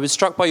 I was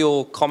struck by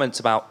your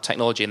comments about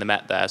technology in the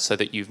Met there, so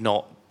that you've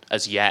not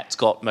as yet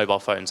got mobile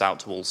phones out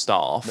to all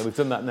staff. No, we've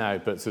done that now,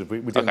 but sort of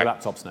we're doing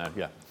laptops now,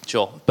 yeah.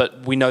 Sure,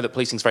 but we know that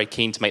policing's very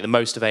keen to make the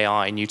most of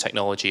AI, new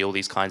technology, all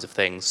these kinds of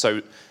things.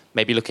 So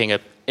maybe looking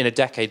at, in a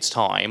decade's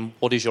time,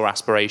 what is your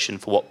aspiration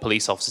for what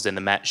police officers in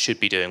the Met should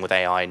be doing with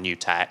AI and new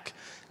tech?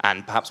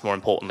 And perhaps more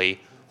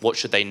importantly, what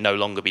should they no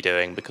longer be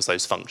doing because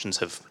those functions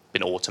have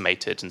been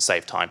automated and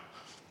save time?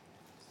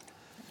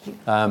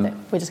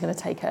 We're just going to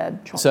take a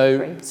three.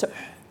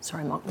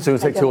 Sorry, Mark. So we'll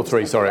take two or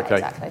three, sorry, okay.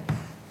 Exactly.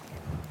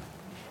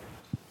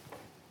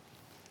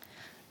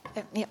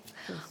 Yeah.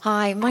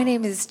 Hi, my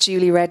name is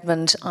Julie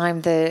Redmond. I'm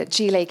the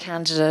GLA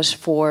candidate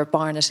for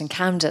Barnet and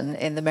Camden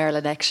in the mayoral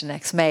election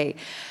next May.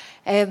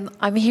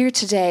 I'm here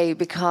today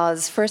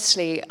because,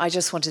 firstly, I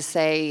just want to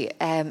say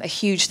a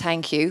huge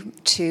thank you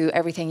to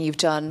everything you've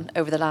done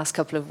over the last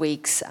couple of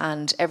weeks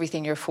and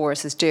everything your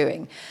force is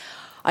doing.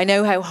 I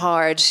know how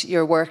hard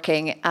you're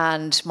working,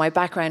 and my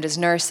background is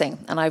nursing,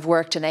 and I've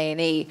worked in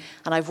A&E,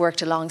 and I've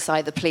worked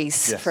alongside the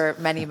police for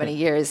many, many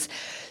years.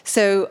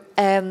 So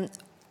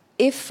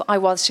if I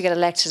was to get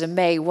elected in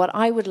May, what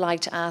I would like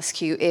to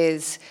ask you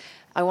is,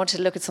 I want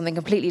to look at something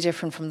completely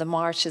different from the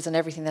marches and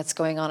everything that's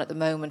going on at the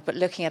moment, but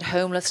looking at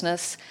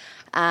homelessness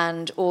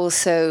and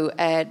also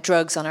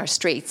drugs on our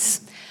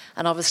streets.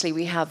 And obviously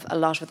we have a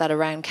lot of that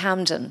around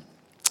Camden.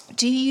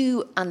 Do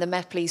you and the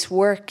Met Police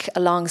work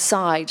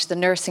alongside the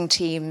nursing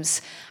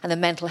teams and the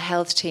mental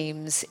health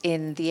teams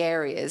in the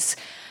areas?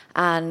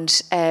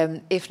 And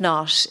if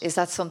not, is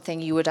that something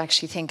you would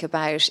actually think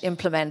about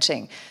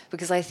implementing?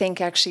 Because I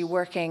think actually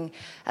working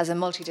as a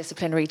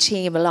multidisciplinary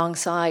team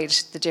alongside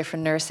the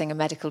different nursing and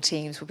medical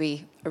teams would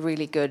be a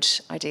really good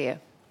idea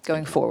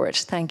going forward.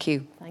 Thank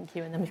you. Thank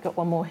you. And then we've got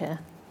one more here.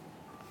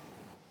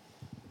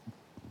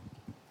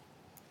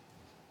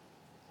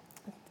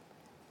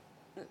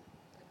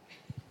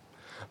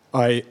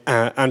 Hi,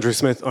 Andrew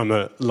Smith. I'm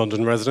a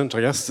London resident,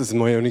 I guess. This is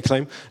my only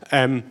claim.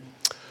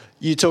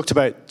 You talked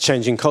about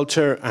changing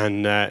culture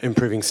and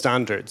improving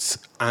standards,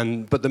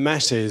 but the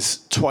Met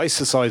is twice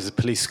the size of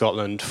Police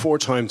Scotland, 4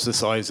 times the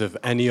size of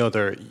any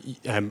other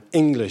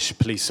English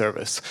police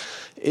service.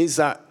 Is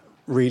that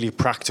really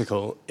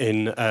practical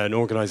in an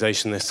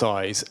organisation this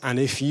size? And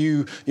if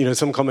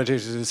some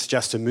commentators have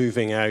suggested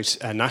moving out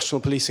national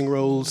policing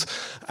roles,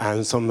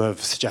 and some have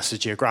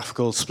suggested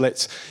geographical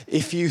splits.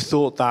 If you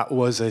thought that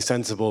was a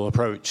sensible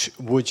approach,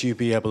 would you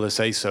be able to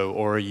say so,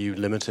 or are you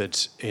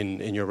limited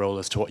in your role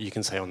as to what you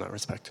can say on that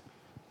respect?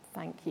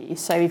 Thank you.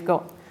 So we've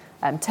got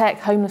tech,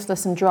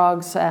 homelessness and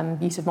drugs,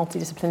 use of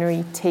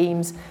multidisciplinary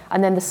teams,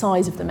 and then the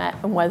size of the Met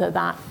and whether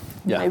that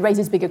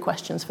raises bigger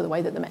questions for the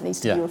way that the Met needs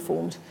to be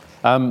reformed.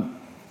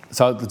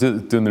 So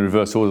doing the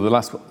reverse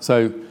order,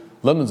 so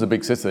London's a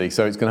big city,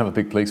 so it's going to have a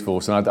big police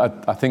force, and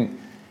I think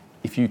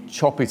if you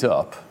chop it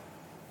up,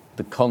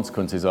 the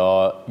consequences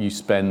are you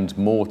spend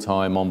more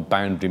time on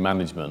boundary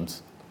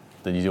management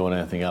than you do on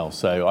anything else.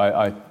 So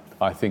I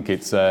think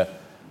it's I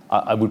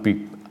would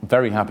be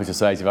very happy to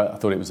say it if I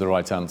thought it was the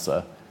right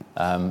answer,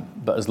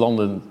 but as long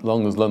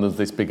as London's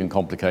this big and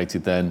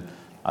complicated, then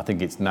I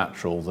think it's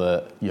natural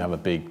that you have a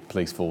big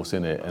police force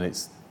in it, and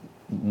it's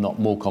not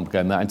more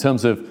complicated than that. In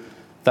terms of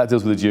that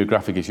deals with the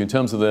geographic issue. In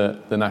terms of the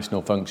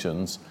national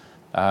functions,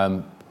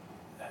 I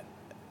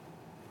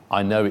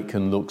know it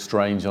can look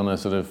strange on a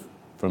sort of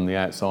from the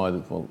outside.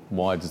 Well,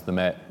 why does the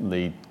Met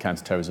lead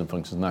counter-terrorism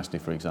functions nationally,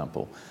 for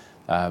example?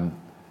 Sort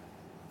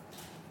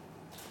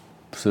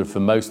of for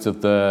most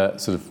of the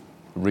sort of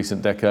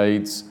recent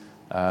decades,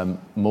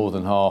 more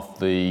than half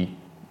the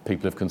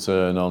people of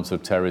concern on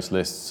sort of terrorist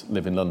lists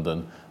live in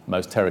London.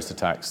 Most terrorist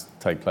attacks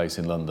take place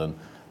in London.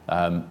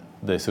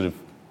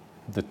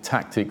 The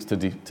tactics to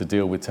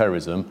deal with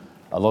terrorism,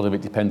 a lot of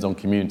it depends on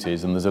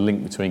communities, and there's a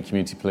link between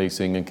community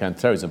policing and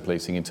counter-terrorism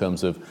policing in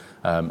terms of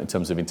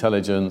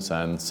intelligence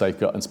and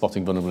safeguard and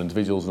spotting vulnerable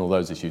individuals and all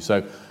those issues.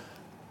 So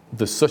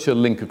there's such a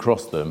link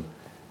across them,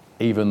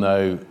 even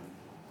though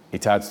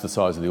it adds to the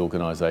size of the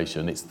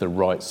organisation, it's the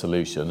right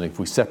solution. And if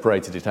we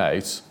separated it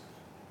out,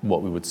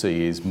 what we would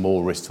see is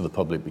more risk to the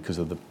public because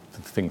of the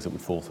things that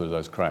would fall through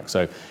those cracks.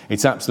 So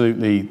it's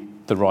absolutely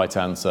the right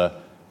answer.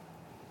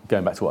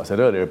 Going back to what I said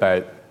earlier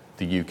about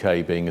the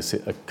UK being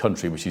a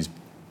country which is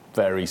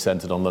very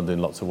centred on London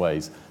in lots of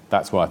ways,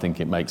 that's why I think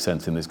it makes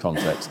sense in this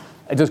context.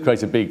 It does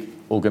create a big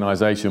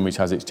organisation which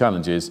has its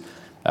challenges,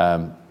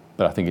 but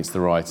I think it's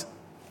the right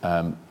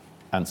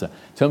answer.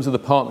 In terms of the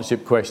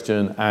partnership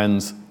question,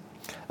 and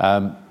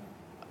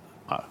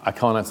I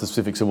can't answer the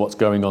specifics of what's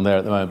going on there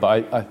at the moment,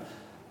 but I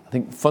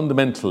think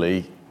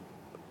fundamentally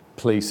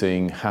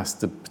policing has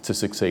to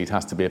succeed,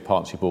 has to be a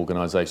partnership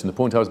organisation. The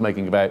point I was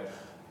making about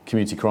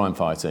community crime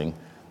fighting,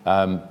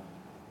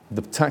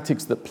 the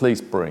tactics that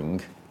police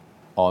bring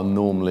are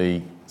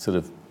normally sort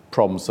of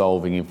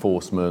problem-solving,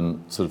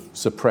 enforcement, sort of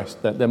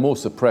suppressed. They're more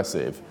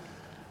suppressive.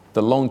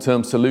 The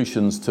long-term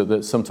solutions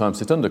that sometimes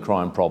sit under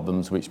crime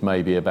problems, which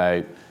may be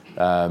about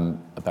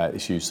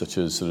issues such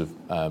as sort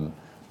of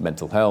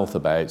mental health,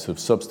 about sort of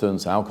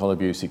substance, alcohol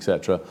abuse,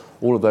 etc.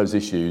 All of those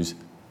issues,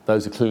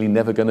 those are clearly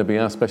never going to be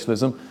our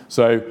specialism.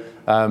 So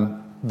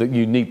that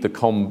you need the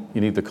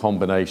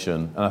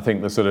combination, and I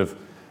think the sort of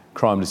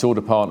crime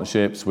disorder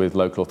partnerships with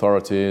local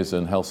authorities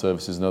and health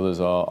services and others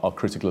are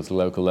critical at the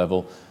local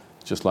level,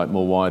 just like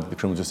more wide the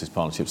criminal justice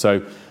partnership. So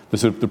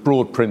the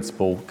broad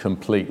principle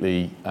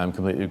completely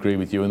agree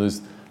with you.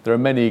 And there are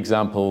many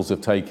examples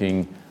of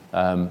taking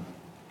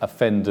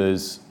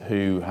offenders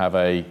who have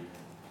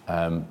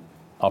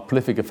are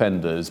prolific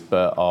offenders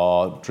but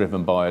are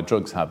driven by a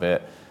drugs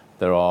habit.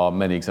 There are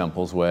many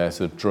examples where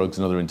sort of drugs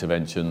and other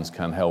interventions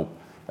can help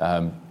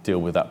deal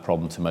with that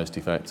problem to most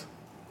effect.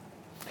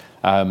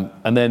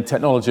 And then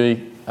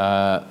technology,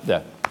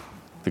 the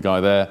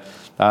guy there.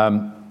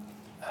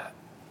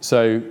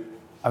 So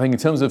I think in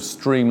terms of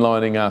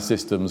streamlining our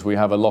systems, we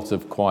have a lot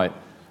of quite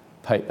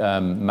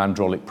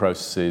mandrolic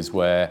processes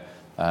where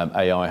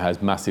AI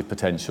has massive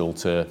potential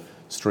to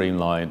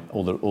streamline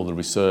all the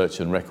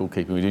research and record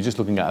keeping we do. Just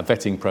looking at a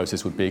vetting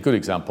process would be a good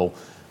example.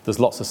 There's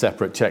lots of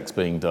separate checks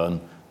being done.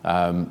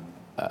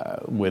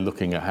 We're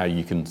looking at how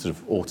you can sort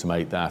of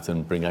automate that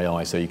and bring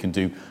AI so you can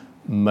do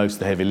most of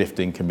the heavy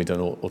lifting can be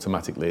done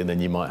automatically, and then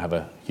you might have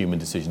a human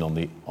decision on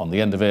the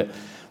end of it.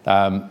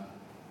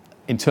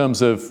 In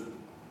terms of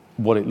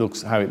how it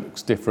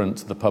looks different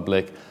to the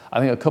public, I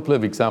think a couple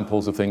of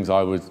examples of things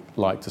I would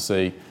like to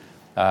see.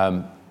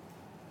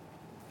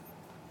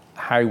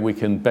 How we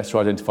can better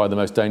identify the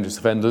most dangerous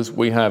offenders.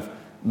 We have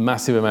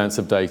massive amounts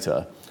of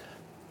data.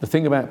 The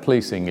thing about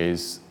policing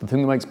is, the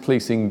thing that makes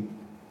policing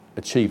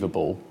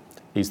achievable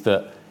is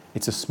that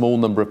it's a small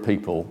number of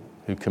people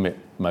who commit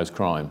most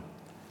crime.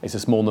 It's a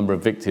small number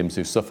of victims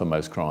who suffer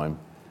most crime,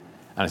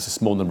 and it's a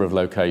small number of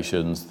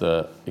locations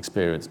that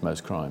experience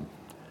most crime.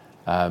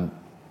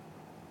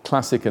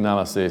 Classic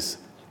analysis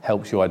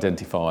helps you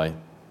identify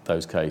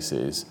those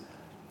cases.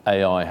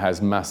 AI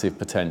has massive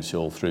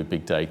potential through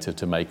big data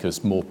to make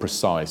us more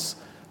precise.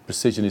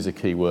 Precision is a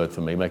key word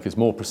for me. Make us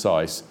more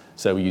precise,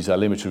 so we use our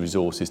limited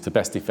resources to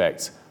best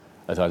effect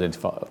at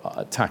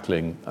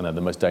tackling the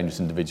most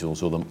dangerous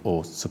individuals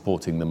or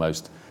supporting the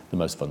most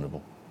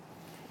vulnerable.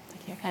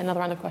 Okay, another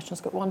round of questions.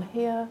 Got one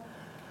here,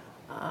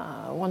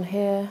 one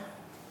here,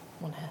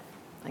 one here.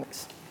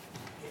 Thanks.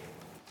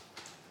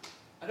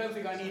 I don't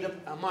think I need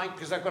a mic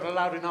because I've got a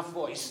loud enough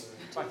voice.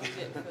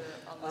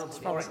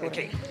 All right,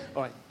 okay.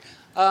 All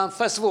right.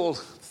 First of all,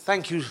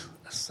 thank you,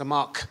 Sir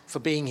Mark, for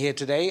being here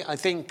today. I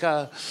think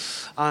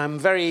I'm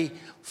very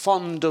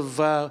fond of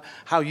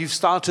how you've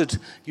started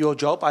your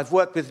job. I've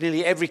worked with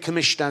nearly every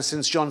commissioner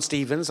since John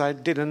Stevens. I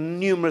did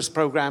numerous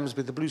programmes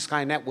with the Blue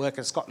Sky Network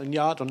at Scotland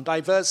Yard on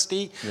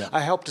diversity. Yeah.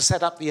 I helped to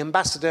set up the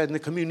Ambassador in the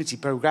Community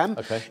programme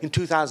in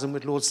 2000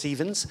 with Lord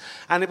Stevens.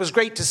 And it was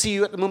great to see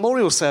you at the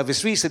memorial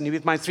service recently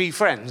with my 3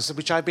 friends,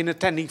 which I've been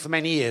attending for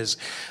many years.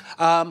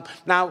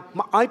 Now,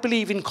 I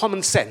believe in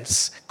common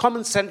sense.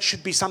 Common sense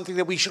should be something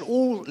that we should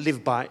all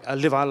live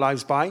our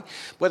lives by,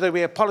 whether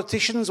we are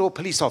politicians or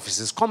police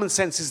officers. Common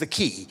sense is the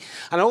key.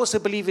 And I also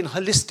believe in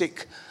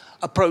holistic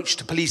approach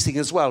to policing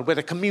as well, where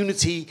the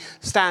community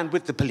stand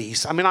with the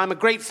police. I mean, I'm a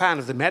great fan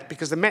of the Met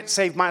because the Met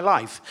saved my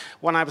life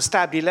when I was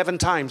stabbed 11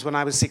 times when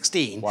I was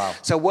 16. Wow.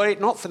 So were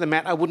it not for the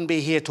Met, I wouldn't be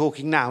here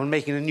talking now and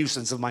making a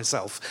nuisance of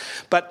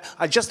myself. But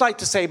I'd just like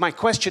to say my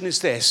question is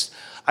this.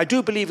 I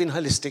do believe in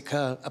holistic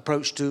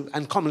approach to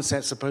and common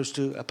sense approach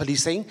to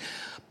policing.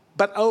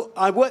 But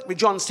I worked with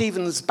John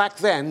Stevens back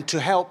then to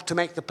help to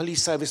make the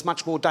police service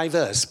much more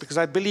diverse, because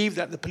I believe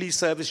that the police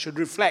service should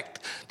reflect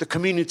the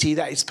community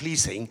that it's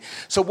policing.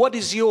 So what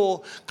is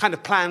your kind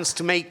of plans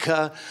to make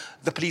the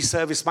police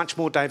service much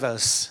more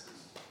diverse?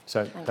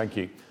 So, thank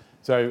you.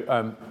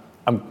 So,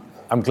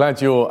 I'm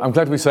glad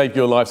we saved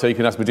your life so you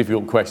can ask me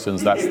difficult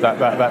questions. That's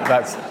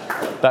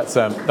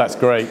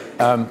great.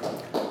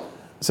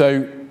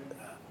 So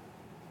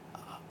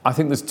I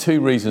think there's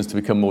two reasons to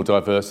become more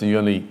diverse, and you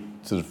only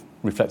sort of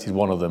reflected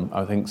one of them.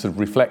 I think sort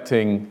of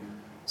reflecting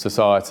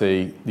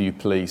society, the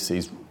police,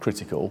 is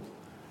critical.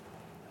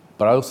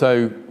 But I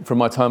also, from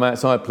my time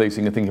outside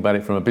policing and thinking about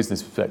it from a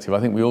business perspective, I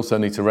think we also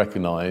need to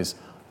recognise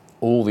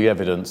all the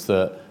evidence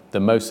that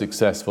the most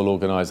successful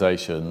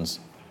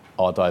organisations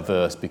are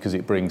diverse, because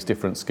it brings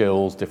different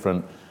skills, it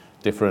brings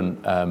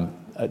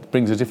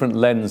a different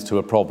lens to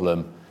a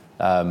problem,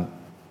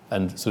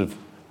 and sort of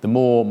the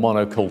more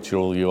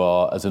monocultural you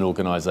are as an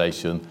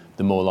organisation,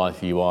 the more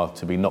likely you are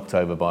to be knocked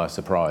over by a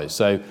surprise.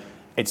 So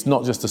it's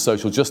not just a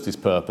social justice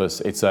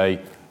purpose,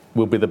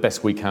 we'll be the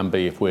best we can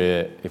be if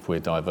we're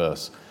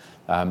diverse.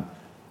 The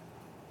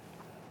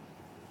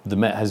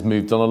Met has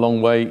moved on a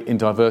long way in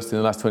diversity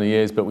in the last 20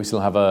 years, but we still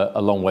have a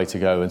long way to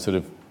go, and sort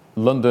of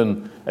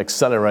London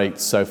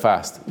accelerates so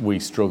fast, we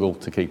struggle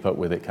to keep up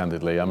with it,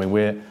 candidly. I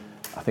mean,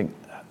 I think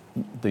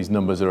these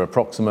numbers are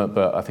approximate,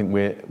 but I think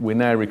we're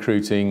now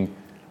recruiting,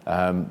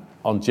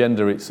 on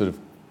gender, it's sort of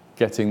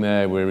getting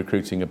there. We're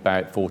recruiting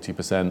about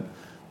 40%,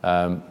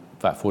 about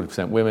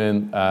 40%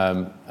 women,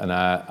 and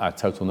our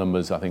total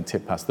numbers, I think,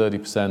 tip past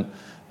 30%.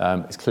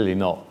 It's clearly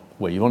not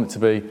where you want it to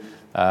be.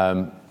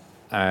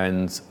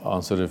 And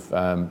on sort of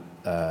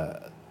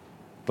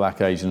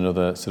Black, Asian and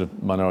other sort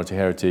of minority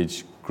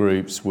heritage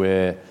groups,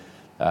 we're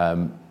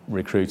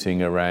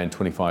recruiting around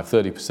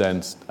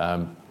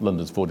 25-30%.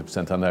 London's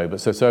 40%, I know,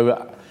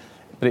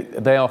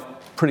 but they are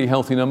pretty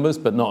healthy numbers,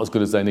 but not as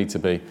good as they need to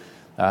be.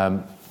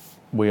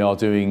 We are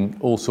doing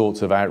all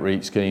sorts of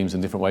outreach schemes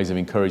and different ways of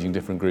encouraging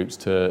different groups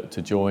to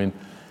join.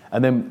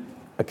 And then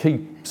a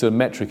key sort of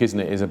metric, isn't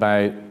it, is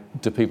about,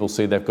 do people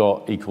see they've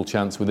got equal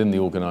chance within the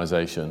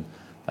organisation?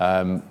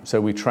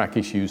 So we track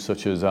issues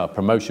such as our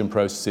promotion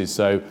processes.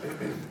 So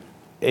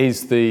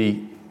is the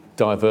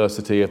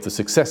diversity of the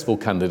successful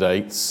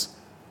candidates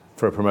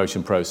for a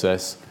promotion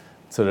process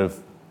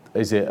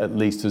is it at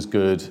least as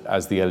good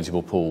as the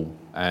eligible pool?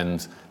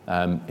 And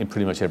in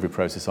pretty much every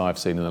process I've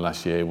seen in the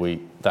last year,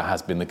 that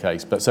has been the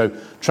case. But so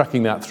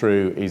tracking that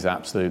through is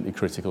absolutely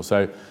critical.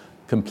 So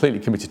completely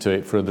committed to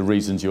it for the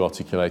reasons you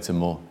articulate and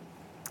more.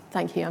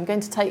 Thank you. I'm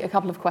going to take a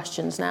couple of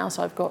questions now.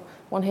 So I've got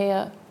one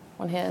here,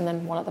 and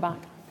then one at the back.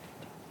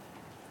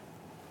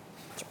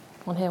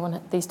 One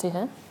here, these two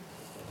here.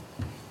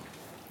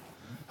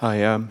 Hi,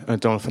 I'm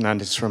Donald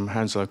Fernandez from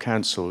Hounslow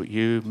Council.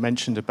 You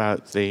mentioned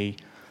about the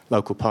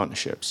local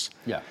partnerships.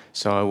 Yeah.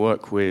 So I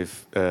work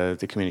with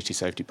the Community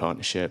Safety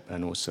Partnership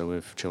and also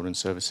with Children's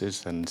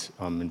Services, and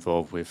I'm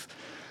involved with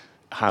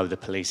how the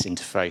police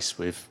interface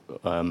with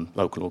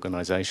local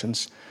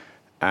organisations.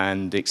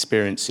 And the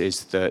experience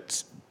is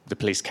that the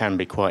police can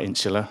be quite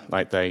insular,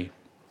 like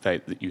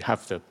you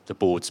have the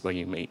boards where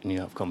you meet and you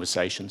have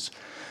conversations.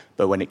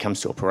 But when it comes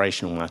to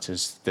operational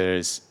matters,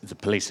 the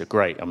police are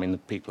great. I mean, the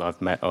people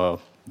I've met are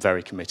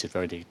very committed,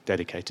 very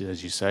dedicated,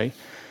 as you say.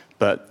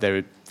 But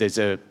there's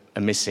a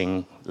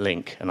missing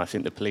link, and I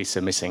think the police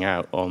are missing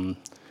out on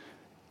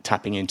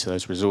tapping into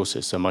those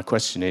resources. So my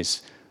question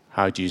is,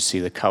 how do you see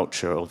the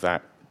culture of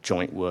that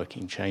joint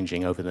working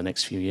changing over the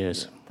next few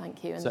years?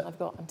 Thank you.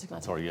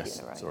 And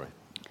Sorry.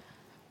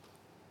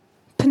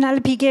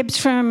 Penelope Gibbs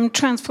from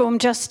Transform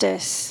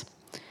Justice.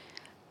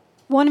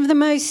 One of the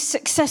most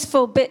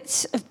successful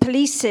bits of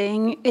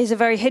policing is a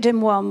very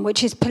hidden one,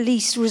 which is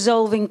police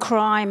resolving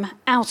crime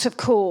out of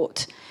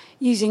court,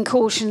 using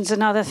cautions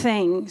and other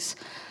things.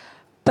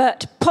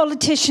 But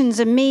politicians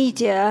and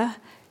media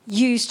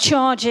use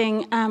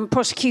charging and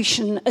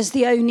prosecution as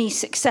the only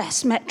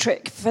success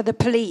metric for the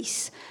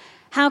police.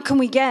 How can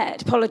we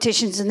get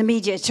politicians and the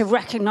media to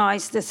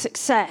recognise the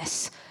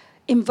success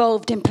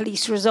involved in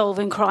police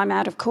resolving crime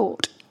out of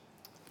court?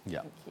 Yeah.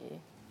 Thank you.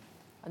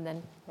 And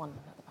then one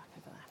at the back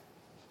over there.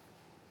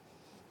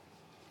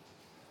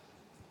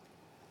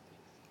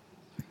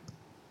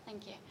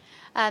 Thank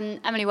you.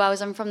 Emily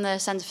Wells, I'm from the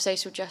Centre for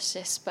Social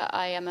Justice, but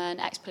I am an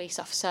ex-police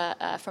officer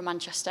from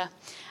Manchester.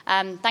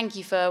 Thank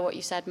you for what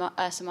you said,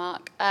 Sir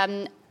Mark.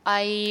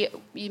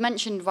 You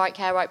mentioned right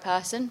care, right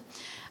person,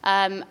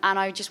 and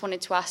I just wanted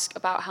to ask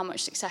about how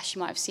much success you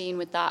might have seen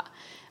with that,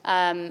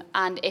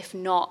 and if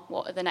not,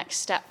 what are the next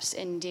steps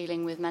in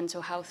dealing with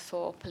mental health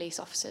for police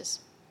officers?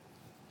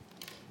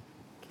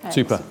 Okay.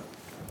 Super.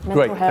 Mental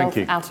Great, health, thank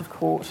you. out of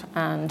court,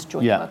 and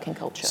joint working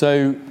culture.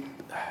 So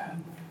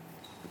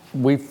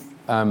we've,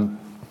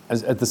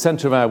 at the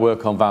centre of our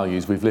work on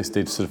values, we've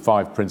listed sort of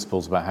 5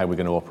 principles about how we're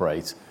going to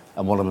operate,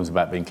 and one of them is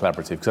about being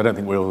collaborative, because I don't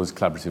think we're always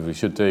collaborative. We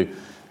should do.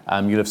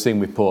 You'll have seen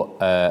we've put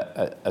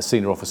a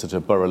senior officer to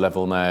borough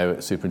level now,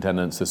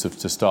 superintendents,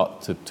 to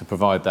start to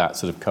provide that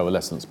sort of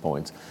coalescence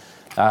point.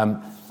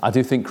 I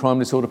do think crime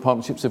disorder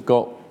partnerships have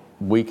got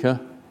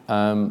weaker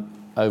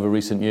over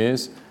recent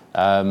years.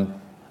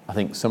 I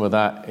think some of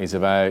that is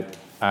about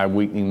our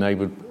weakening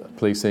neighbourhood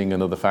policing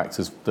and other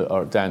factors that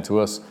are down to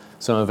us.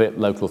 Some of it,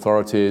 local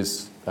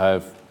authorities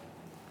have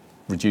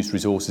reduced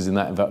resources in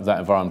that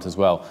environment as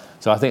well.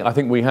 So I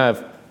think we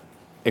have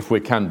if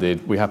we're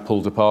candid, we have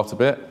pulled apart a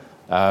bit,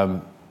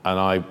 and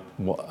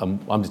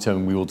I'm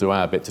determined we will do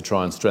our bit to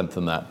try and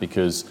strengthen that,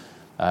 because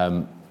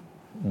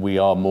we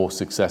are more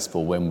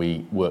successful when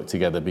we work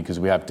together, because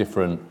we have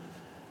different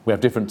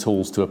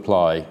tools to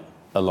apply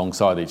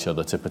alongside each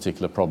other to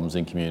particular problems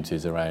in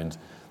communities around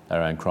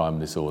crime and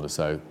disorder.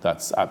 So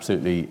that's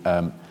absolutely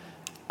our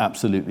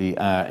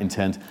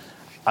intent.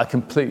 I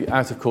completely,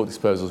 out of court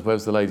disposals,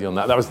 where's the lady on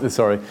that? Out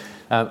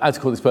of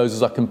court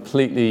disposals, I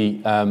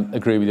completely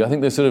agree with you. I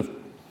think there's sort of,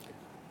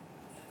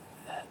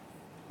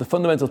 the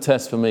fundamental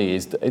test for me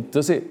is,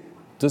 does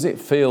it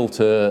feel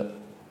to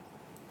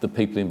the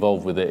people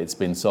involved with it it's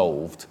been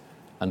solved,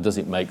 and does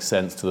it make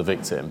sense to the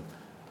victim?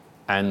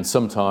 And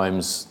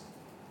sometimes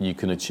you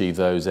can achieve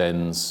those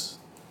ends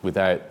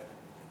without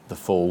the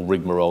full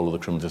rigmarole of the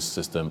criminal justice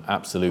system.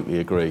 Absolutely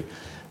agree.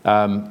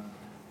 When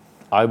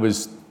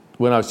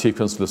I was Chief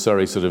Constable of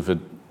Surrey, sort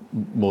of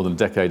more than a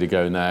decade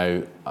ago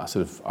now,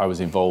 I was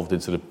involved in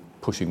sort of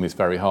pushing this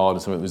very hard,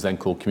 and something that was then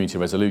called community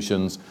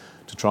resolutions,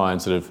 to try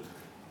and sort of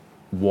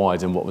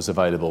widen what was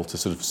available to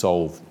sort of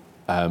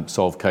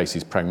solve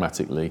cases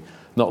pragmatically.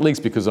 Not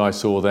least because I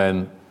saw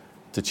then,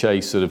 to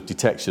chase sort of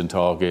detection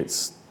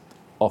targets,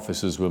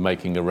 officers were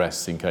making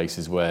arrests in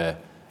cases where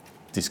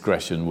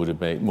discretion would have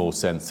made more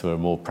sense for a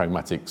more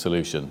pragmatic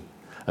solution.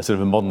 A sort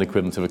of a modern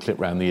equivalent of a clip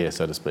round the ear,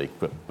 so to speak,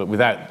 but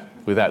without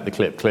the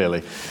clip,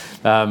 clearly.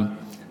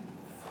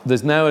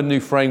 There's now a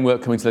new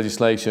framework coming to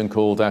legislation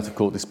called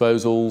out-of-court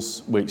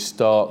disposals, which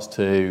starts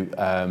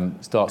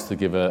to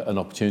give an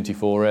opportunity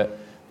for it.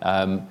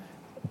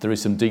 There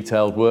is some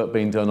detailed work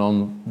being done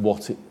on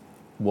what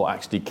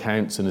actually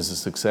counts and is a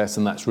success,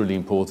 and that's really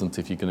important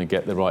if you're going to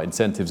get the right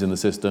incentives in the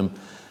system.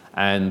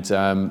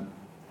 And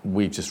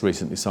we've just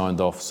recently signed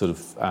off sort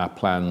of our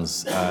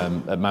plans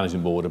at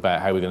Management Board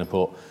about how we're going to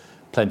put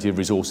plenty of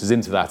resources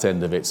into that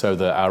end of it, so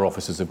that our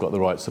officers have got the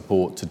right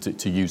support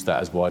to use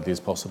that as widely as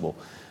possible.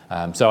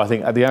 So I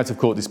think the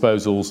out-of-court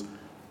disposals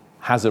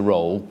has a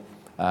role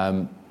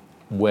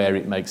where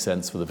it makes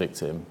sense for the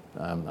victim.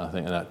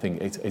 I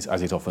think it's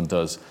as it often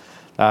does.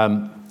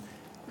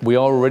 We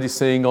are already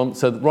seeing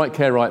so the right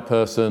care, right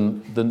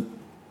person,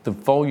 the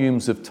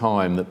volumes of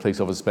time that police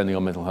officers are spending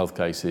on mental health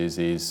cases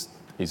is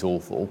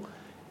awful.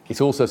 It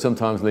also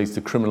sometimes leads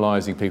to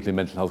criminalising people in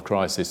mental health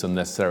crisis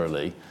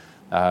unnecessarily.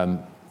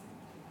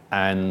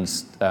 And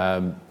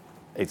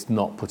it's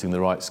not putting the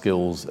right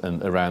skills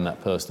around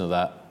that person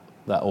at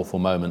that awful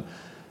moment.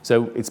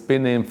 So it's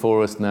been in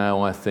for us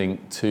now, I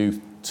think,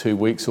 two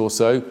weeks or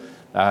so.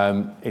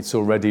 It's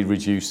already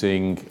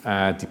reducing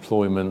our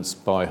deployments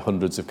by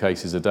hundreds of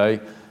cases a day.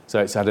 So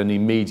it's had an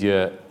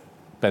immediate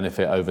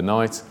benefit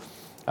overnight.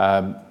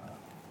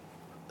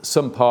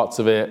 Some parts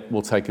of it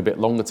will take a bit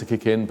longer to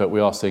kick in, but we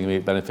are seeing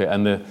immediate benefit.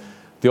 And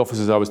the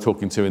officers I was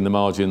talking to in the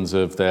margins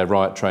of their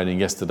riot training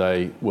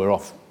yesterday were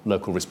off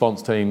local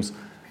response teams,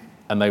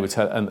 and they would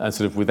and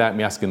sort of without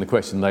me asking the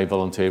question, they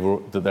volunteered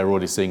that they're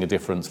already seeing a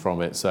difference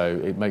from it. So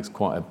it makes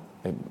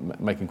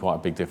making quite a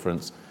big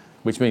difference,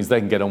 which means they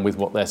can get on with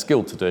what they're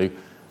skilled to do,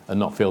 and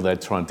not feel they're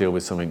trying to deal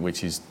with something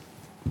which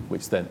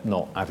they're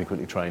not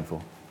adequately trained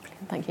for.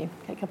 Thank you.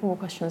 Okay, a couple more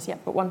questions. Yeah,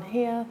 but one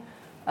here,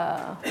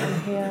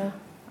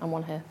 and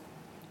one here.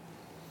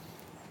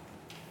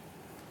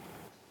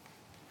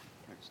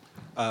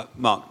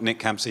 Mark, Nick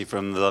Campsey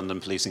from the London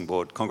Policing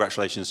Board.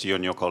 Congratulations to you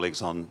and your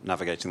colleagues on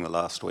navigating the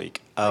last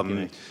week.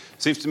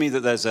 Seems to me that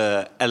there's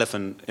an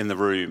elephant in the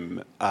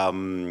room.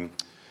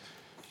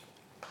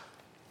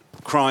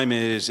 Crime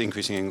is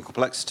increasing in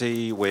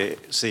complexity. We're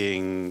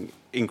seeing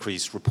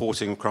increased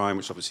reporting of crime,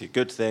 which is obviously a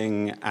good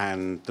thing,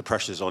 and the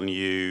pressures on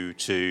you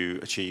to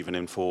achieve and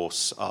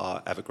enforce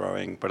are ever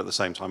growing. But at the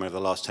same time, over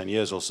the last 10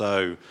 years or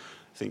so,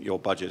 I think your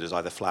budget is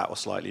either flat or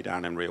slightly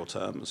down in real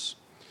terms.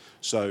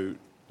 So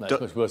no,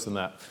 it's much worse than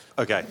that.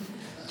 Okay,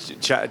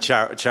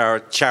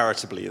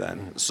 charitably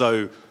then.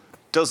 So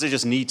does there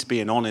just need to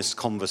be an honest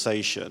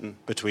conversation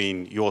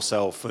between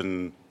yourself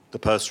and the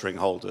purse string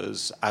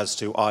holders as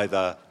to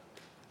either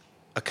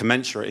a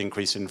commensurate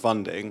increase in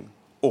funding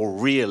or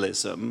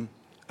realism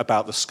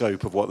about the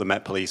scope of what the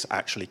Met Police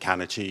actually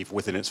can achieve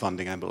within its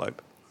funding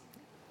envelope?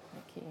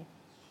 Thank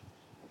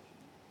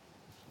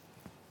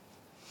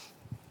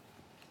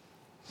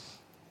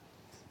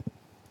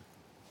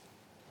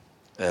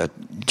you.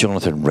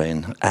 Jonathan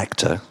Wren,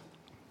 actor.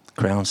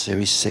 Crown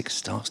Series 6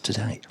 starts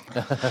today.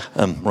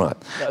 Right.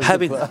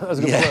 That was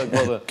a good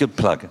plug. Good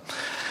plug.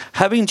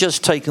 Having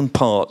just taken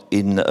part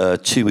in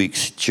 2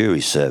 weeks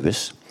jury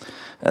service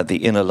at the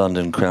Inner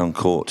London Crown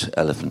Court,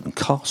 Elephant and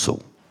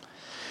Castle,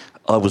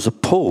 I was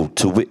appalled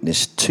to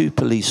witness 2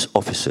 police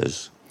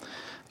officers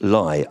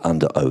lie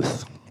under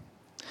oath.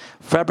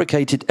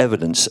 Fabricated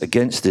evidence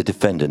against the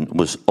defendant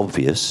was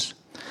obvious,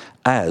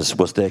 as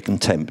was their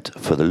contempt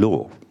for the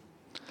law.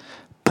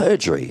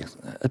 Perjury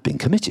had been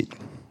committed.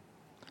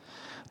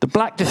 The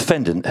black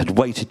defendant had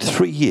waited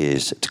 3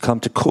 years to come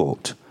to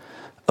court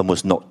and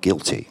was not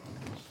guilty.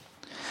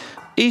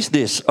 Is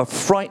this a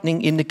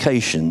frightening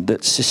indication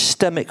that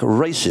systemic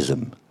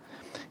racism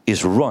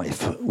is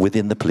rife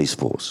within the police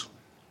force?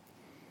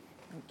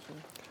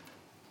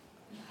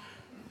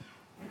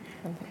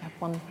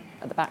 one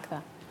at the back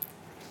there.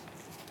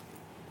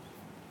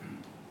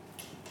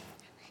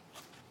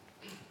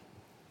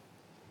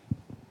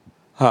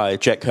 Hi,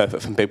 Jack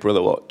Kerfoot from Big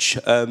Brother Watch.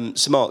 So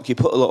Mark, you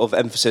put a lot of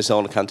emphasis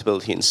on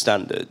accountability and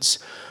standards.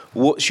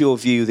 What's your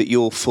view that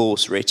your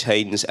force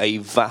retains a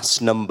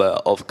vast number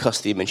of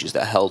custody images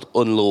that are held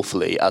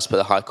unlawfully, as per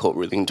the High Court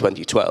ruling in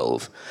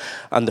 2012?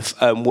 And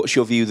what's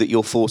your view that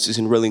your force is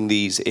enrolling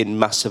these in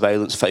mass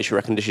surveillance facial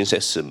recognition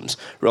systems,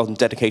 rather than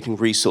dedicating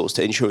resource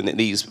to ensuring that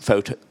these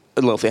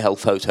unlawfully held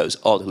photos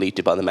are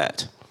deleted by the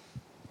Met?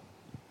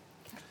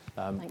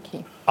 Thank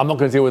you. I'm not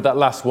going to deal with that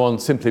last one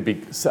simply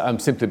because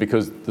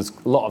there's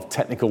a lot of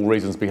technical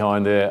reasons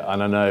behind it,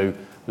 and I know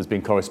there's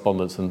been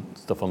correspondence and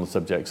stuff on the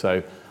subject,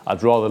 so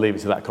I'd rather leave it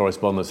to that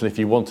correspondence. And if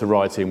you want to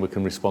write in, we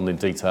can respond in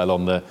detail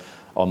on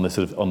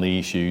the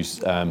issues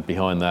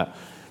behind that.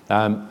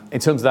 In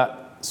terms of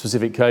that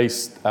specific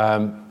case,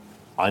 I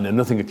know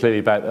nothing clearly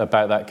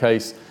about that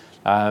case.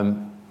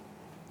 I'm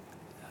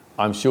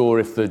sure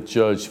if the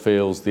judge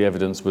feels the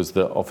evidence was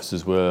that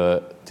officers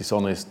were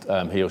dishonest,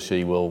 he or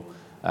she will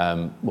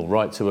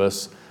write to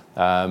us.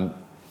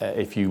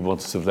 If you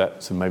want to sort of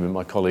let maybe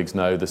my colleagues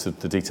know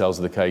the details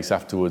of the case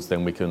afterwards,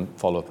 then we can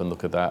follow up and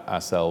look at that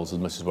ourselves as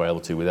much as we're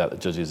able to without the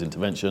judge's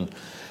intervention.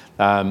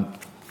 And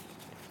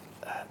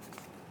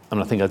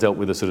I think I dealt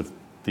with the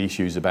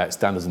issues about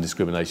standards and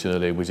discrimination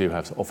earlier. We do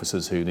have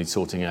officers who need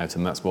sorting out,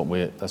 and that's what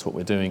we're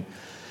doing.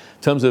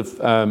 In terms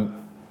of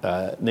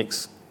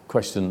Nick's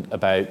question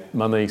about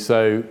money,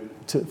 so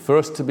for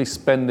us to be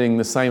spending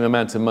the same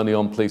amount of money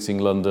on policing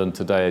London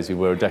today as we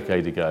were a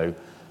decade ago,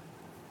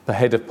 per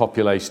head of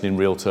population in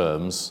real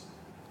terms,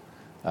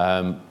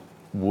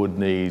 would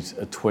need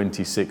a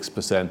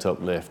 26%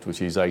 uplift,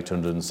 which is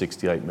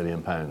 £868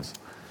 million.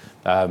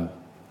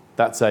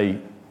 That's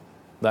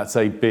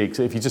a big.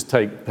 So if you just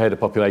take per head of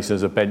population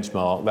as a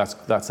benchmark,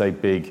 that's a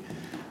big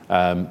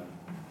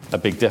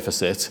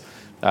deficit.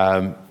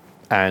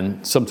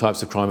 And some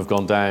types of crime have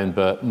gone down,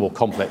 but more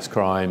complex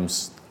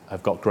crimes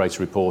have got greater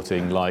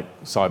reporting, like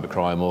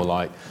cybercrime or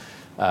like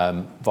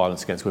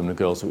violence against women and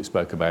girls that we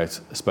spoke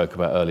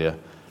about earlier.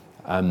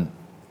 I'm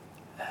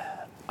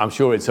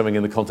sure it's something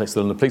in the context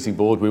of the Policing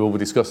Board we will be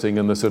discussing,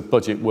 and the sort of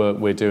budget work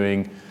we're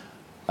doing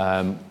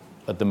at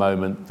the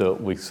moment, that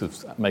we're sort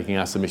of making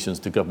our submissions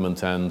to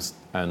government and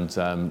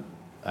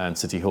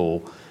City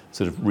Hall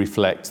sort of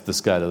reflect the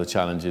scale of the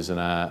challenges and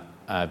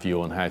our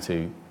view on how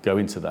to go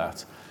into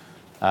that.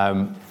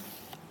 And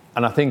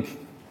I think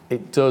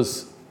it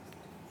does.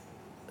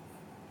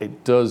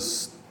 It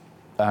is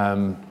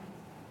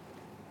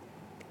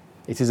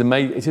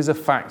a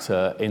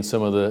factor in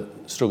some of the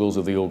struggles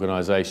of the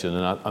organisation,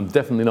 and I'm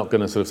definitely not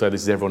going to sort of say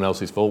this is everyone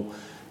else's fault.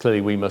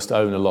 Clearly, we must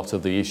own a lot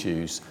of the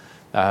issues.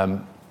 But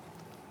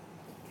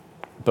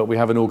we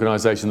have an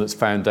organisation that's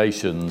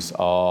foundations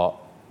are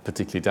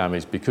particularly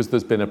damaged because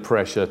there's been a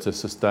pressure to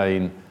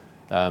sustain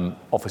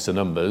officer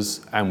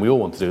numbers, and we all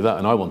want to do that,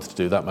 and I wanted to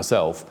do that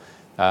myself.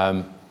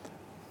 And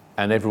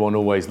everyone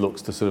always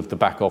looks to sort of the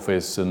back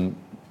office and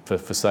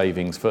for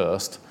savings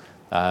first.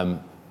 And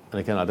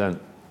again, I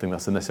don't think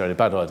that's necessarily a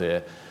bad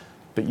idea,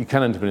 but you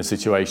can end up in a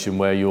situation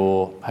where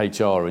your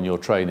HR and your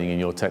training and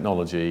your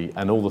technology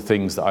and all the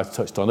things that I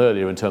touched on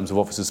earlier in terms of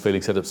officers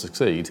feeling set up to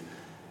succeed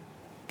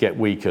get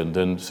weakened,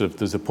 and sort of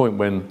there's a point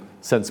when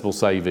sensible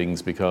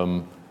savings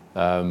become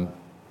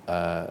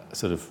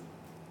sort of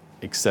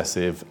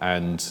excessive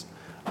and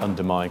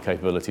undermine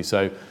capability.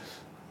 So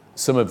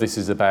some of this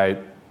is about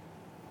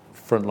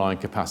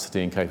frontline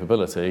capacity and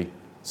capability.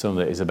 Some of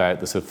it is about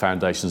the sort of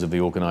foundations of the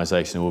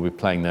organisation, and we'll be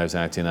playing those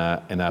out in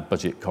our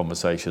budget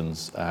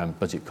conversations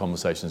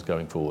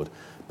going forward.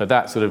 But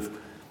that sort of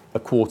a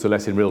quarter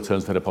less in real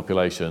terms per head of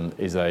population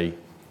is a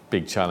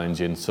big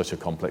challenge in such a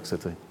complex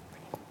city.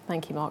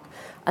 Thank you, Mark.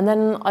 And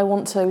then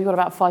we've got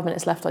about 5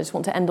 minutes left. I just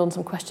want to end on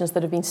some questions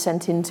that have been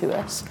sent in to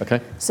us.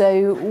 Okay.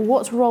 So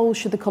what role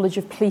should the College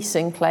of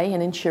Policing play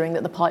in ensuring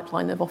that the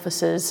pipeline of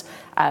officers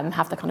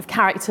have the kind of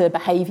character,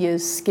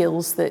 behaviours,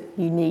 skills that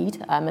you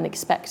need and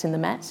expect in the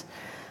Met?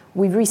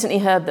 We've recently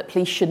heard that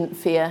police shouldn't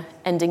fear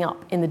ending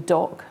up in the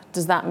dock.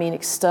 Does that mean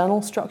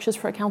external structures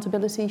for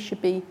accountability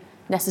should be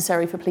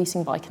necessary for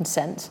policing by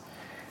consent?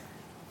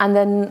 And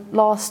then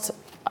last,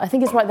 I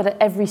think it's right that at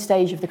every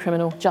stage of the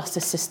criminal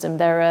justice system,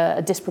 there are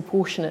a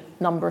disproportionate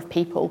number of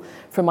people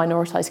from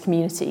minoritised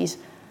communities.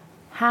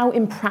 How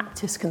in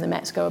practice can the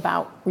Mets go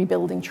about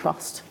rebuilding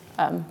trust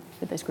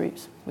with those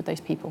groups, with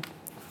those people?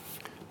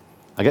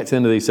 I get to the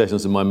end of these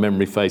sessions and my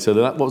memory fades. So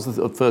what was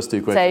the first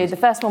two questions? So the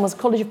first one was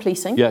College of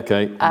Policing. Yeah,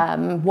 okay.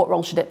 What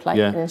role should it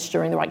play in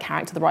ensuring the right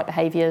character, the right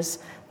behaviours?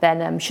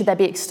 Then should there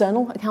be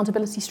external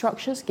accountability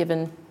structures,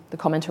 given the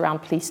comment around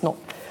police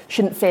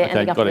shouldn't fear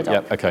ending up in the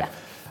dock? Okay.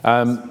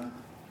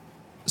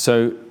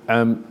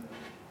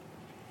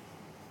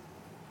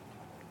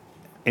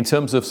 In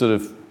terms of sort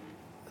of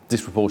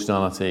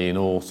disproportionality in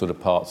all sort of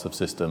parts of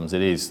systems,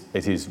 it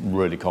is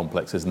really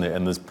complex, isn't it?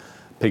 And there's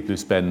people who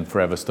spend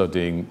forever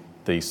studying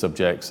these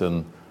subjects,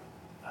 and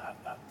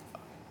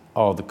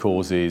are the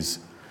causes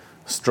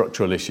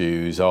structural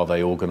issues. Are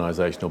they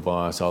organisational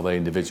bias? Are they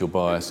individual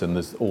bias? And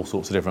there's all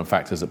sorts of different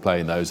factors at play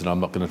in those, and I'm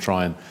not going to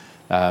try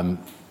and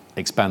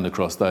expand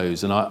across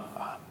those. And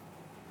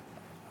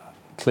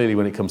clearly,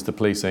 when it comes to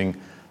policing,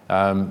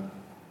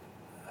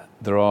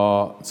 there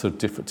are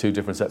sort of two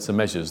different sets of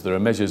measures. There are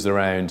measures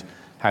around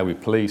how we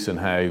police and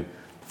how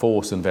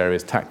force and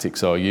various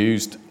tactics are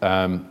used,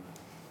 and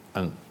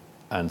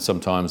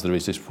sometimes there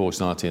is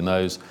disproportionality in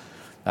those.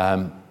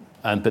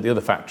 But the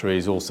other factor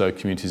is also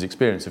communities'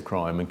 experience of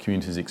crime, and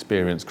communities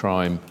experience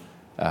crime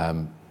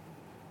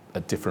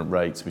at different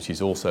rates, which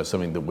is also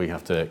something that we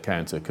have to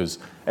counter, because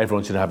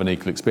everyone should have an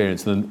equal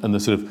experience. And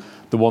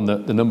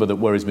the number that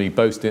worries me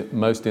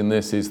most in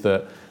this is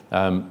that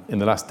in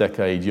the last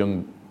decade,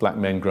 young black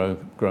men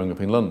growing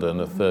up in London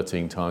are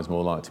 13 times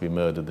more likely to be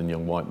murdered than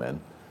young white men.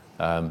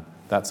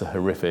 That's a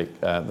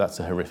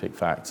horrific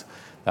fact.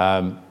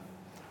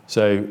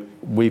 So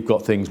we've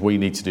got things we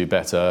need to do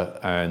better,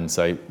 and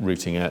say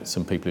rooting out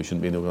some people who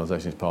shouldn't be in the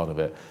organisation is part of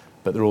it.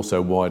 But there are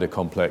also wider,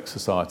 complex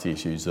society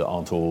issues that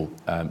aren't all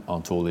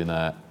in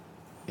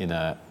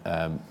our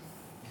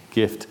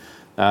gift.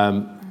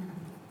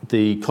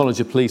 The College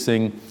of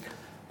Policing,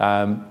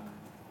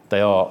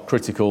 they are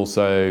critical.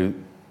 So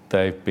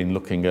they've been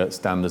looking at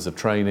standards of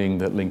training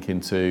that link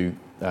into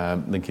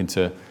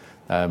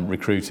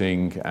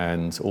recruiting,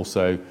 and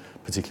also,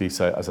 particularly,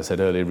 so as I said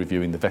earlier,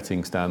 reviewing the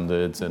vetting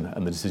standards and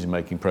the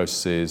decision-making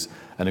processes,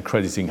 and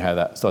starting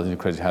to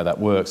accredit how that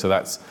works. So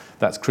that's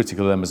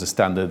critical to them as a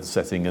standard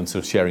setting and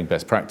sort of sharing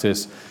best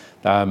practice.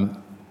 And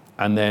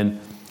then,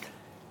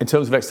 in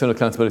terms of external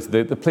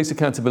accountability, the police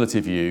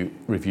accountability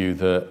review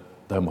that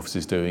the Home Office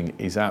is doing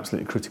is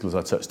absolutely critical, as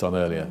I touched on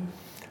earlier.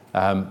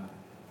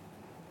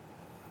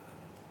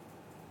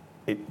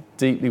 It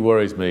deeply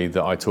worries me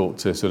that I talk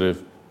to sort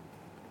of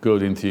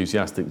good,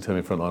 enthusiastic,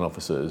 determined frontline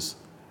officers,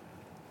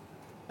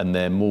 and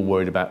they're more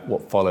worried about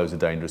what follows a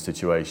dangerous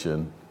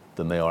situation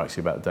than they are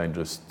actually about a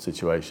dangerous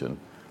situation,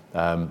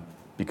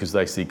 because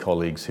they see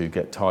colleagues who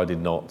get tied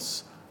in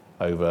knots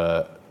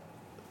over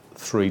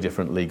 3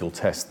 different legal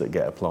tests that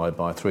get applied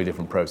by 3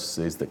 different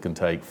processes that can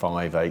take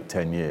 5, 8,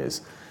 10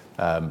 years,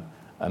 and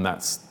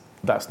that's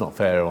not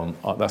fair on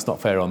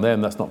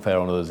them. That's not fair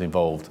on others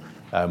involved.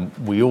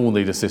 We all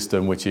need a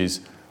system which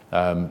is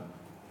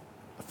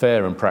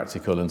fair and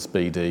practical and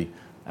speedy,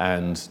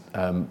 and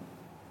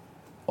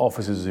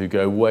officers who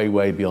go way,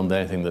 way beyond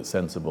anything that's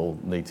sensible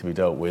need to be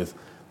dealt with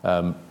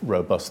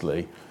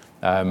robustly.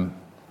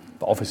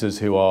 Officers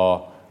who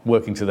are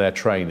working to their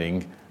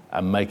training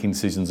and making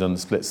decisions in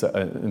split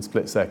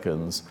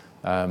seconds,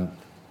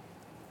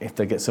 if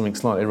they get something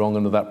slightly wrong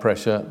under that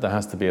pressure, there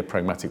has to be a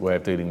pragmatic way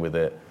of dealing with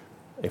it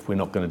if we're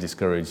not going to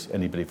discourage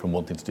anybody from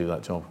wanting to do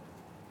that job.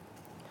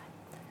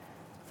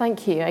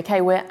 Thank you.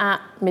 Okay, we're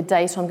at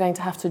midday, so I'm going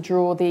to have to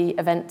draw the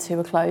event to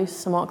a close.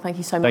 So, Mark, thank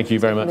you so much for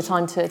taking the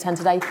time to attend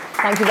today.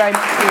 Thank you very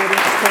much to the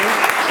audience too.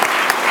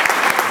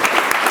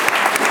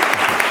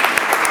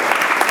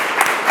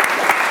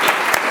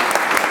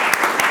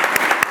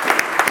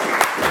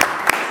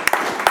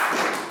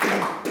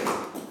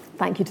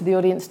 Thank you to the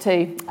audience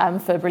too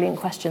for brilliant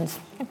questions.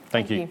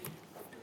 Thank you.